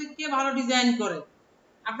এখানের মধ্যে কে ভালো ডিজাইন করে,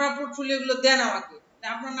 আপনার পোর্টফোলিও গুলো দেন আমাকে,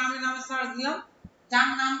 আপনার নামে নামে সার্চ দিলাম, যার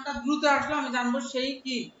নামটা দ্রুত আসলো আমি জানবো সেই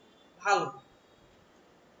কি ভালো।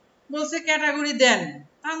 বলছে ক্যাটাগরি দেন,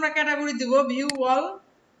 আমরা ক্যাটাগরি দিব ভিউ ওয়াল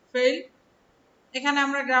ফেল। এখানে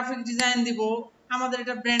আমরা গ্রাফিক ডিজাইন দিব, আমাদের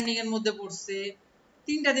এটা ব্র্যান্ডিং এর মধ্যে পড়ছে,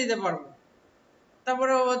 3টা দিতে পারবো।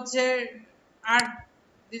 তারপরে হচ্ছে আর্ট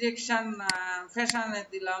ডিরেকশন, ফ্যাশনে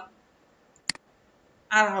দিলাম,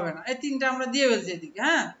 আর হবে না, এই 3টা আমরা দিয়ে ফেলছি এদিকে।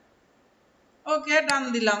 হ্যাঁ ওকে ডান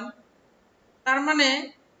দিলাম। তার মানে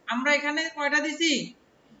আমরা এখানে কয়টা দিছি?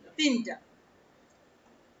 3টা।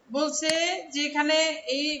 বলছে যে এখানে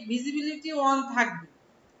এই ভিজিবিলিটি অন থাকবে,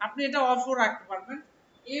 আপনি এটা অফও রাখতে পারবেন।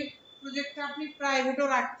 এই প্রজেক্টটা আপনি প্রাইভেটও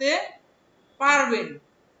রাখতে পারবেন,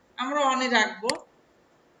 আমরা অনে রাখবো।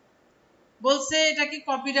 বলছে এটা কি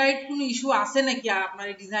কপিরাইট কোনো ইস্যু আছে নাকি আপনার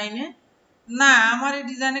এই ডিজাইনে? না, আমার এই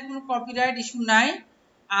ডিজাইনে কোনো কপিরাইট ইস্যু নাই।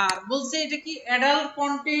 আর বলছে এটা কি অ্যাডাল্ট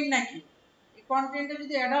কন্টেন্ট নাকি, এই কন্টেন্টটা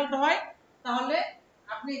যদি অ্যাডাল্ট হয় তাহলে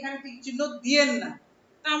আপনি এখানে টিক চিহ্ন দিয়েন না,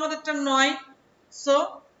 তা আমাদেরটা নয়। সো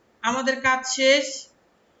আমাদের কাজ শেষ।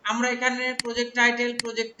 আমরা এখানে প্রজেক্ট টাইটেল,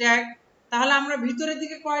 প্রজেক্ট ট্যাগ, তাহলে আমরা ভিতরের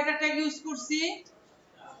দিকে কয়টা ট্যাগ ইউজ করছি?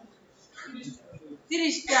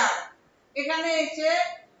 30টা। এখানে এসে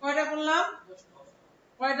কয়টা করলাম?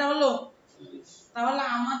 কয়টা হলো? তাহলে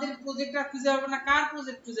আমাদের প্রজেক্টটা খুঁজে হবে না, কার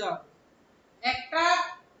প্রজেক্ট খুঁজে হবে? একটা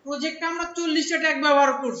প্রজেক্টে আমরা 40টা ট্যাগ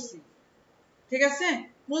ব্যবহার করছি, ঠিক আছে।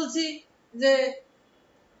 বলছি যে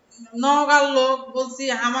নওগাঁর লোক, বলছি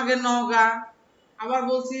আমাকে নওগাঁ, আবার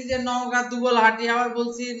বলছি যে নওগাঁ দুবলহাটি, আবার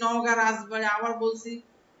বলছি নওগাঁ রাজবাড়ী, আবার বলছি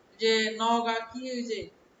যে নওগাঁ কি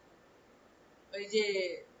ওই যে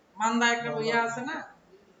মান্দা একটা ইয়া আছে না,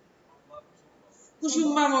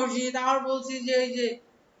 কুসুম্বা মসজিদ, আবার বলছি যে এই যে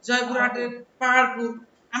জয়পুরহাটের পাহাড়পুর।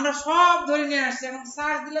 আমরা সব ধরে নিয়ে আসছি, এখন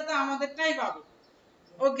সার্চ দিলে তো আমাদেরটাই পাবে।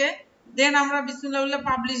 ওকে, দেন আমরা বিসমিল্লাহ বলে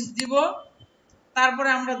পাবলিশ দিব। তারপরে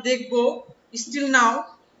আমরা দেখব স্টিল নাও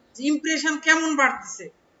ইমপ্রেশন কেমন বাড়তেছে।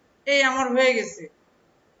 এই আমার হয়ে গেছে,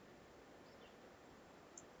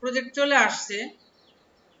 প্রজেক্ট চলে আসছে।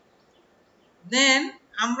 দেন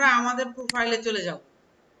আমরা আমাদের প্রোফাইলে চলে যাব।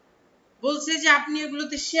 বলছে যে আপনি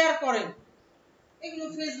এগুলোতে শেয়ার করেন, এগুলো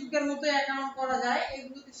ফেসবুকের মতো অ্যাকাউন্ট করা যায়,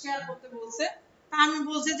 এগুলোতে শেয়ার করতে বলছে। তা আমি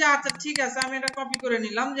বলছি যে আচ্ছা ঠিক আছে, আমি এটা কপি করে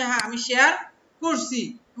নিলাম যে হ্যাঁ আমি শেয়ার করছি,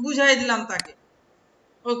 বুঝাই দিলাম তাকে।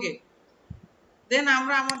 ওকে, দেন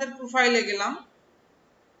আমরা আমাদের প্রোফাইলে গেলাম।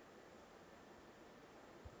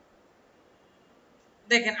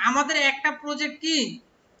 দেখেন আমাদের একটা প্রজেক্ট কি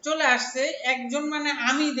চলে আসছে, একজন মানে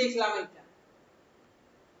আমি দেখলাম এটা।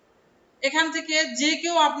 এখান থেকে যে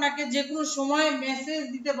কেউ আপনাকে যে কোনো সময় মেসেজ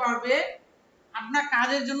দিতে পারবে, আপনার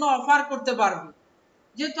কাজের জন্য অফার করতে পারবে।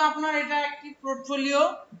 যেহেতু আপনার এটা একটি পোর্টফোলিও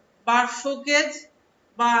বা শোকেজ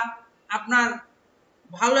বা আপনার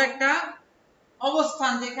ভালো একটা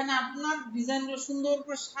অবস্থান, যেখানে আপনার ডিজাইনগুলো সুন্দর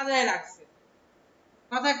করে সাজায় রাখছে।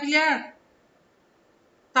 কথা ক্লিয়ার?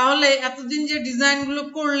 তাহলে এতদিন যে ডিজাইনগুলো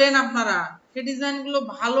করলেন আপনারা, সেই ডিজাইনগুলো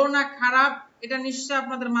ভালো না খারাপ এটা নিশ্চয়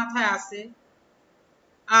আপনাদের মাথায় আছে।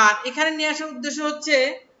 আর এখানে নিয়ে আসার উদ্দেশ্য হচ্ছে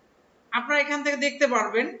আপনারা এখান থেকে দেখতে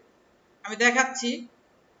পারবেন, আমি দেখাচ্ছি।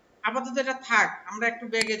 আপাতত এটা থাক, আমরা একটু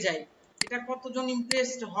ব্যাগে যাই। এটা কতজন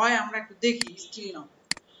ইমপ্রেসড হয় আমরা একটু দেখি। স্টিল নাও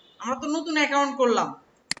আমরা তো নতুন অ্যাকাউন্ট করলাম,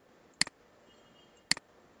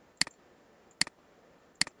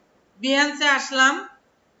 বিহান্সে আসলাম।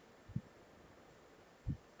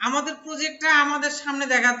 আমাদের প্রজেক্টটা আমাদের সামনে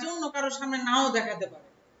দেখাচ্ছে, অন্য কারোর সামনে নাও দেখাতে পারে,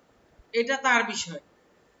 এটা তার বিষয়।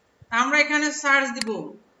 আমরা এখানে সার্চ দিব।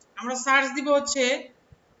 আমরা সার্চ দিব হচ্ছে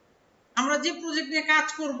আমরা যে প্রজেক্ট নিয়ে কাজ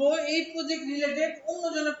করব, এই প্রজেক্ট রিলেটেড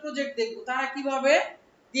অন্যজনের প্রজেক্ট দেখব তারা কিভাবে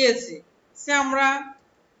দিয়েছে। সে আমরা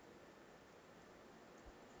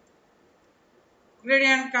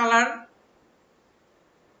গ্রেডিয়েন্ট কালার,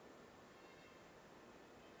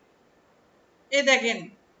 এই দেখেন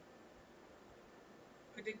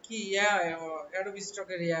এটা কি অ্যাডোবি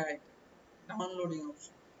স্টকের ডাউনলোডিং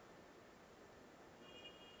অপশন।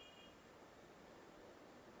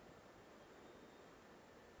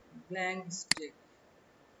 ব্ল্যাঙ্ক স্টেক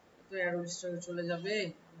তো অ্যাডোবি স্টকে চলে যাবে,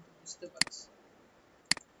 আমি তো বুঝতে পারছি।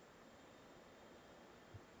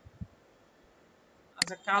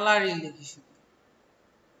 আচ্ছা কালারই লিখি শুধু।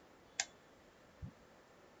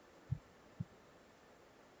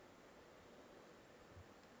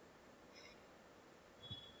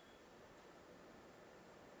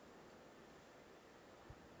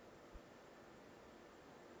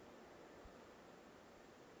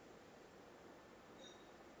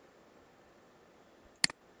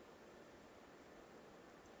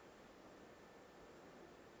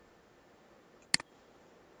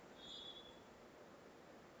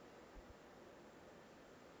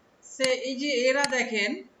 সে এই যে এরা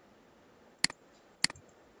দেখেন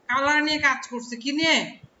কালার নিয়ে কাজ করছে, কি নিয়ে?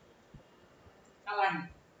 কালার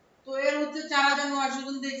নিয়ে। তো এর হচ্ছে 4,900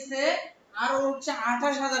 জন দেখছে, আর ওর হচ্ছে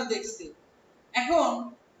 28,000 দেখছে। এখন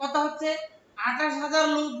কথা হচ্ছে 28,000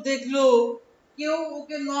 লোক দেখলো, কেউ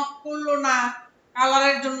ওকে নক করলো না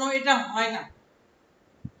কালারের জন্য, এটা হয় না।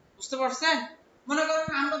 বুঝতে পারছেন? মনে করেন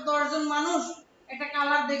আমরা 10 জন মানুষ একটা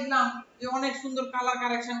কালার দেখলাম যে অনেক সুন্দর কালার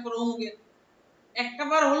কালেকশন করে অমুকের,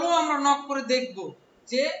 একটাবার হলেও আমরা নক করে দেখব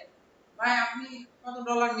যে ভাই আপনি কত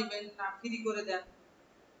ডলার নেবেন, না ফ্রি করে দেন,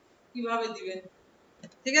 কিভাবে দিবেন,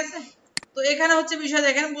 ঠিক আছে। তো এখানে হচ্ছে বিষয়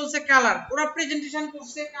দেখেন, বলছে কালার, ওরা প্রেজেন্টেশন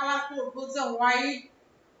করছে কালার কোড, বলছে white,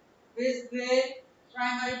 base grey,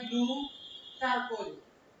 primary blue, charcoal,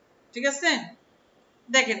 ঠিক আছে।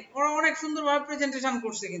 দেখেন ওরা অনেক সুন্দরভাবে প্রেজেন্টেশন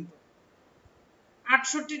করছে, কিন্তু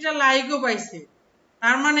 68টা লাইকও পাইছে।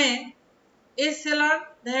 তার মানে এই সেলার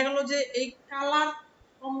দেখা গেল যে এই কালার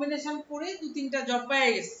কম্বিনেশন করে 2-3টা জব পেয়ে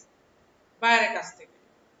গেছে বাইরের কাছ থেকে।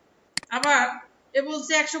 আবার এ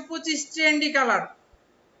বলছে 125 ট্রেন্ডি কালার,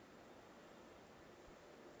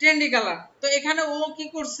 ট্রেন্ডি কালার। তো এখানে ও কি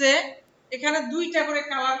করছে, এখানে 2টা করে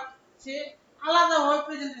কালার সে আলাদাভাবে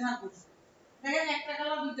প্রেজেন্টেশন করছে। দেখেন একটা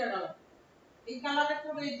কালার দুইটা কালার, এই কালারের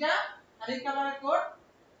কোড এইটা আর এই কালারের কোড,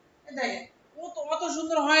 দেখেন অত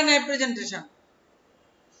সুন্দর হয় না প্রেজেন্টেশন,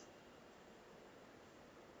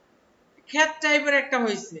 খ্যাত টাইপের একটা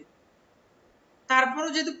হয়েছে। তারপরে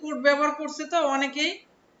যদি কোড ব্যবহার করছে তো অনেকেই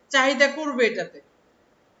চাহিদা করবে এটাতে।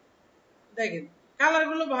 দেখেন কালার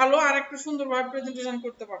গুলো ভালো, আর একটু সুন্দরভাবে প্রেজেন্টেশন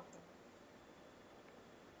করতে পারতো।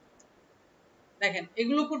 দেখেন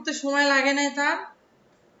এগুলো করতে সময় লাগে না তার।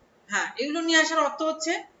 হ্যাঁ, এগুলো নিয়ে আসার অর্থ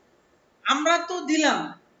হচ্ছে আমরা তো দিলাম,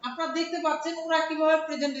 আপনারা দেখতে পাচ্ছেন ওরা কিভাবে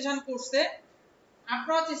প্রেজেন্টেশন করছে।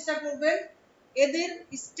 আপনারা চেষ্টা করবেন এদের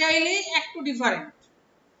স্টাইলে একটু ডিফারেন্ট,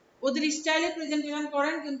 ওদের স্টাইলে প্রেজেন্টেশন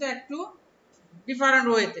করেন কিন্তু একটু ডিফারেন্ট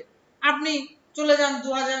ওয়েতে। আপনি চলে যান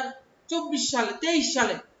 2024 সালে 23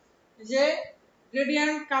 সালে, যে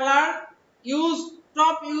gradient colour use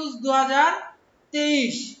top use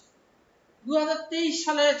 2023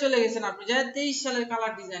 সালে চলে গেছেন আপনি, যে 23 সালের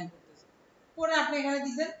কালার ডিজাইন করতেছেন, পরে আপনি এখানে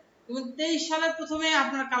দিবেন এবং 23 সালের প্রথমে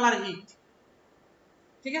আপনার কালার হিট,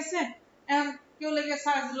 ঠিক আছে। এখন কেউ লেগে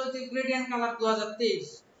সার্চ দিল যে গ্রেডিয়েন্ট কালার 2023,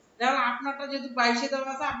 তাহলে আপনারটা যেহেতু 22 এ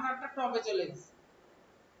দেওয়া আছে আপনারটা টপে চলে গেছে।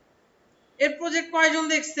 এর প্রজেক্ট কয়জন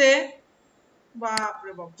দেখছে? বাপ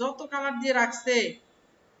রে বাপ, যত কালার দিয়ে রাখছে।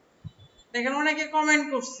 দেখেন অনেকে কমেন্ট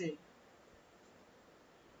করছে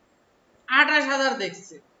 28,000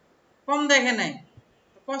 দেখছে, কম দেখে নাই,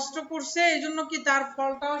 কষ্ট করছে এই জন্য কি তার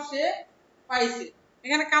ফলটাও সে পাইছে।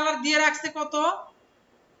 এখানে কালার দিয়ে রাখছে কত?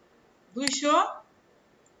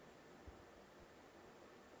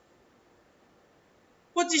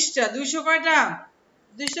 225টা। 200 কয়টা?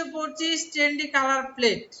 225 ট্রেন্ডি কালার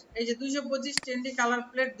প্লেট। এই যে 225 ট্রেন্ডি কালার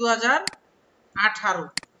প্লেট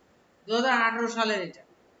 2018 সালের এটা।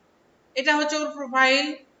 এটা হচ্ছে ওর প্রোফাইল।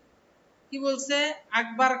 কি বলছে?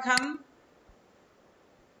 আকবর খান,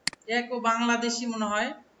 এক ও বাংলাদেশি মনে হয়,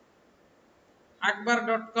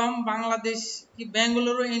 akbar.com, বাংলাদেশ কি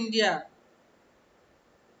বেঙ্গালুরু,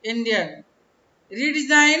 ইন্ডিয়ান।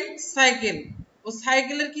 রিডিজাইন সাইকেল, ও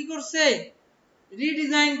সাইকেলের কি করছে?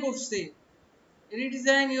 রিডিজাইন করছে,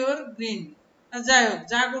 রিডিজাইন ইওর গ্রিন। যাই হোক,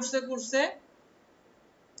 যা করছে।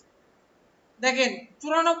 দেখেন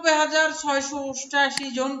 94,688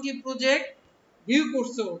 জন কি প্রজেক্ট ভিউ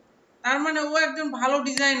করছে। তার মানে ও একজন ভালো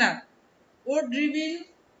ডিজাইনার। ও ড্রিবিল,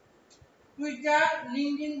 টুইটার,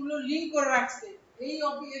 লিঙ্কডইন গুলো লিংক করে রাখছে।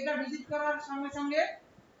 এটা ভিজিট করার সঙ্গে সঙ্গে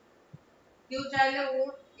কেউ চাইলে ও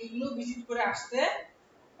এগুলো ভিজিট করে আসতে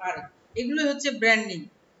পারে। এগুলো হচ্ছে ব্র্যান্ডিং।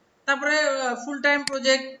 তারপরে ফুল টাইম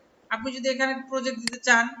প্রজেক্ট, আপনি যদি এখানে প্রজেক্ট দিতে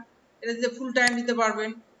চান এটা দিতে ফুল টাইম দিতে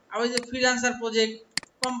পারবেন। আর ওই যে ফ্রিল্যান্সার প্রজেক্ট,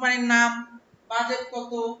 কোম্পানির নাম, বাজেট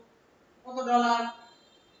কত ডলার,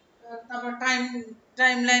 তারপর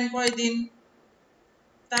টাইমলাইন কয়দিন,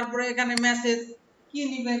 তারপরে এখানে মেসেজ কি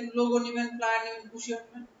নেবেন, লোগো নেবেন, প্ল্যান নেবেন, খুশি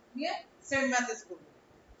হবেন, নিয়ে সেন্ড মেসেজ করবেন।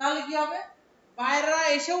 তাহলে কি হবে? বাইরেরা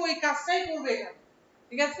এসেও ওই কাজটাই করবে এখানে,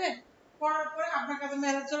 ঠিক আছে। করার পরে আপনার কাছে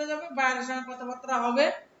মেসেজ চলে যাবে, বাইরের সঙ্গে কথাবার্তা হবে,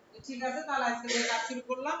 ঠিক আছে তাহলে আজকে থেকে কাজ শুরু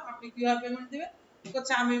করলাম, আপনি কিভাবে পেমেন্ট দিবেন?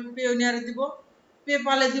 হচ্ছে আমি পেওনিয়ারে দিব,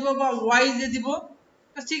 পেপালে দিব বা ওয়াইজে দিব,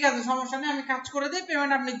 ঠিক আছে সমস্যা নেই, আমি কাজ করে দিই,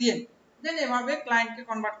 পেমেন্ট আপনি দিন, দেন এভাবে ক্লায়েন্টকে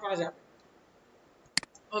কনভার্ট করা যাবে।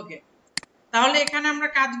 ওকে, তাহলে এখানে আমরা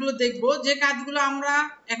কাজগুলো দেখব, যে কাজগুলো আমরা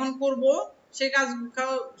এখন করব সেই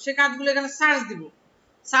কাজগুলো এখানে সার্চ দিব।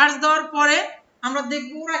 সার্চ দেওয়ার পরে আমরা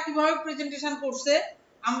দেখব ওরা কিভাবে প্রেজেন্টেশন করছে।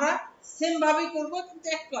 আমরা সেম ভাবেই করব কিন্তু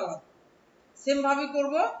একটু আলাদা, সেম ভাবেই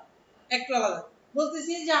করব একটু আলাদা।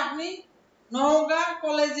 বলতেছি যে আপনি নওগাঁ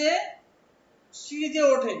কলেজে সিঁড়িতে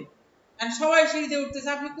ওঠেন, সবাই সিঁড়িতে উঠতেছে,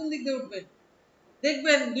 আপনি কোন দিক দিয়ে উঠবেন?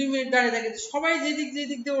 দেখবেন 2 মিনিট দাঁড়িয়ে থাকে সবাই যে দিক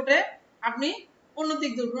দিয়ে ওঠে, আপনি অন্য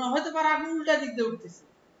দিক দিয়ে উঠবেন। হতে পারে আপনি উল্টা দিক দিয়ে উঠতেছেন,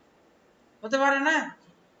 হতে পারে না?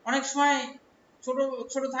 অনেক সময় ছোট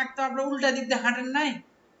ছোট থাকতে আপনারা উল্টা দিক দিয়ে হাঁটেন নাই,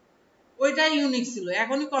 ওইটাই ইউনিক ছিল,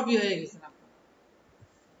 এখনই কপি হয়ে গেছে আপনার।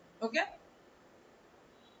 ওকে,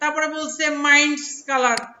 তারপরে বলছে মাইন্ডস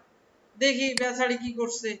কালার, দেখি বেচারি কি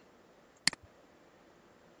করছে।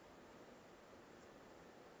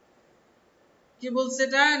 কি বলছে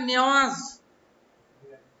এটা?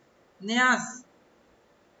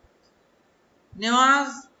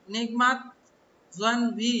 নেওয়াজ নিগমাত জোয়ান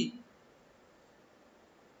ভি।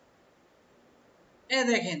 এ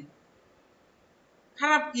দেখেন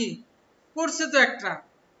খারাপ কি করছে তো একটা,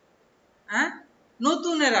 হ্যাঁ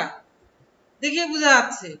নতুন এরা দেখে বোঝা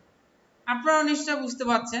যাচ্ছে, আপনারাও নিশ্চয় বুঝতে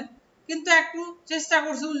পারছেন, কিন্তু একটু চেষ্টা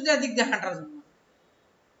করছে উল্টা দিক দিয়ে হাঁটার জন্য।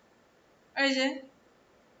 এই যে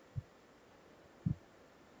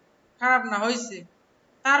খারাপ না হয়েছে,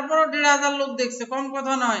 তারপরও 1,500 লোক দেখছে, কম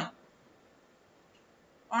কথা নয়।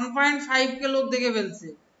 1.5K লোক দেখে ফেলছে।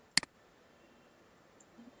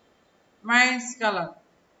 মাইন্ডস কালার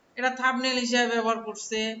এটা থাম্বনেল হিসেবে ব্যবহার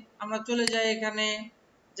করছে। আমরা চলে যাই এখানে,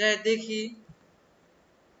 যাই দেখি,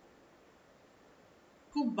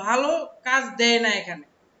 খুব ভালো কাজ দেয় না এখানে।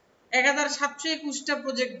 1721টা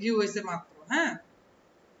প্রজেক্ট ভিউ হয়েছে মাত্র। হ্যাঁ,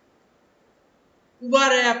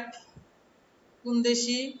 উবার অ্যাপ কোন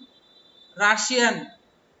দেশি? Russian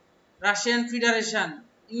federation,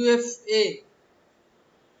 UEFA.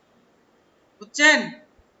 বুঝছেন?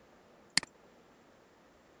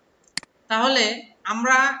 তাহলে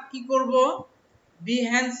আমরা কি করব,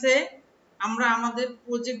 বিহ্যান্সে আমরা আমাদের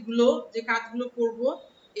প্রজেক্টগুলো, যে কাজগুলো করব,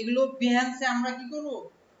 এগুলো বিহ্যান্সে আমরা কি করব,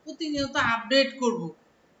 প্রতিনিয়ত আপডেট করব।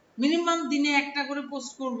 মিনিমাম দিনে একটা করে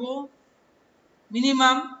পোস্ট করব,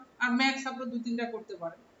 মিনিমাম, আর ম্যাক্স আপনারা 2-3টা করতে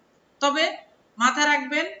পারেন। তবে মাথায়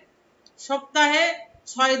রাখবেন, সপ্তাহে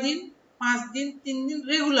 6 দিন, 5 দিন, 3 দিন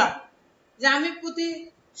রেগুলার, যে আমি প্রতি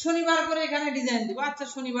শনিবার করে এখানে ডিজাইন দিব। আচ্ছা,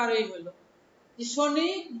 শনিবার এই হলো, শনি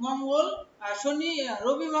মঙ্গল,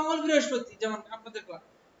 রবি মঙ্গল বৃহস্পতি, যেমন আপনাদের ক্লাস,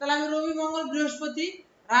 তাহলে আমি রবি মঙ্গল বৃহস্পতি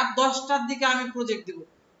রাত 10টার দিকে আমি প্রজেক্ট দিব,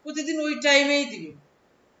 প্রতিদিন ওই টাইমেই দিব।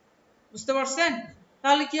 বুঝতে পারছেন?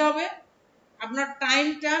 তাহলে কি হবে, আপনার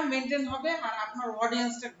টাইমটা মেনটেন হবে আর আপনার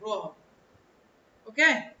অডিয়েন্সটা গ্রো হবে। ওকে,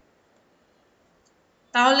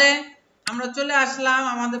 তাহলে আমরা চলে আসলাম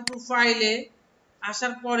আমাদের প্রোফাইলে।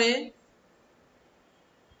 আসার পরে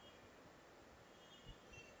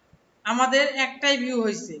আমাদের একটাই ভিউ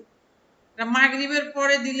হয়েছে, এটা মাগরিবের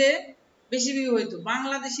পরে দিলে বেশি ভিউ হইতো।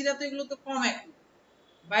 বাংলাদেশিরা তো এগুলো তো কম অ্যাক্টিভ,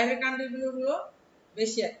 বাইরের কান্ট্রিগুলো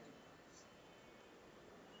বেশি অ্যাক্টিভ।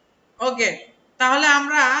 ওকে, তাহলে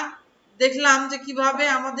আমরা দেখলাম যে কিভাবে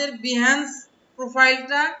আমাদের বিহ্যান্স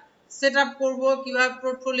প্রোফাইলটা সেটআপ করব, কিভাবে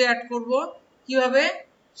পোর্টফোলিও অ্যাড করব, কিভাবে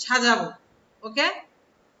সাজাবো। ওকে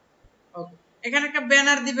ওকে, এখানে একটা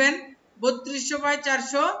ব্যানার দিবেন 3200 বাই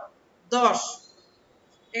 410।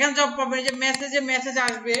 এখানে জব পাবেন, যে মেসেজ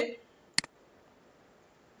আসবে,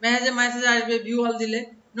 ভিউ অল দিলে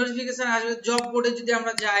নোটিফিকেশন আসবে। জব বোর্ডে যদি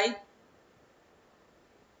আমরা যাই,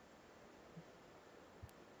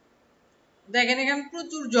 দেখেন এখানে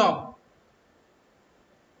প্রচুর জব,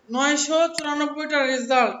 994টা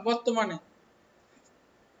রেজাল্ট বর্তমানে,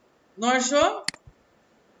 900।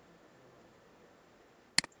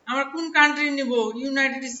 আমরা কোন কান্ট্রি নিব?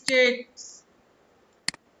 United states.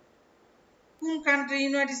 কোন কান্ট্রি?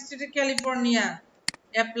 ইউনাইটেড স্টেটে ক্যালিফোর্নিয়া।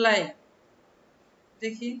 অ্যাপ্লাই,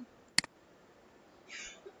 দেখি,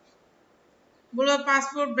 বলবো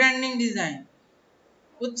পাসপোর্ট ব্র্যান্ডিং ডিজাইন।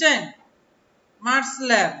 বুঝছেন? মার্স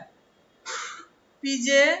ল্যাব,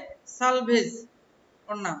 পিজে সালভেজ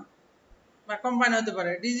ওর নাম, বা কোম্পানি হতে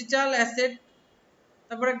পারে, ডিজিটাল অ্যাসেট,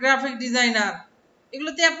 তারপরে গ্রাফিক ডিজাইনার।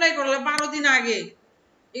 এগুলোতে অ্যাপ্লাই করা লাগে 12 দিন আগে,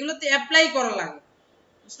 এগুলোতে অ্যাপ্লাই করা লাগে।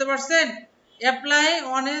 বুঝতে পারছেন? অ্যাপ্লাই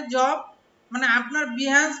অন এ জব, মানে আপনার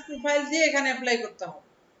বিহ্যান্স প্রোফাইল দিয়ে এখানে অ্যাপ্লাই করতে হবে।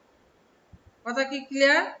 কথা কি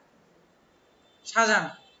ক্লিয়ার? সাজান।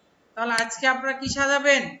 তাহলে আজকে আপনারা কি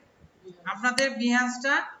সাজাবেন? আপনাদের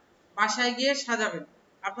বিহ্যান্সটা বাসায় গিয়ে সাজাবেন।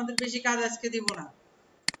 আপনাদের বেশি কাজ আজকে দিব না।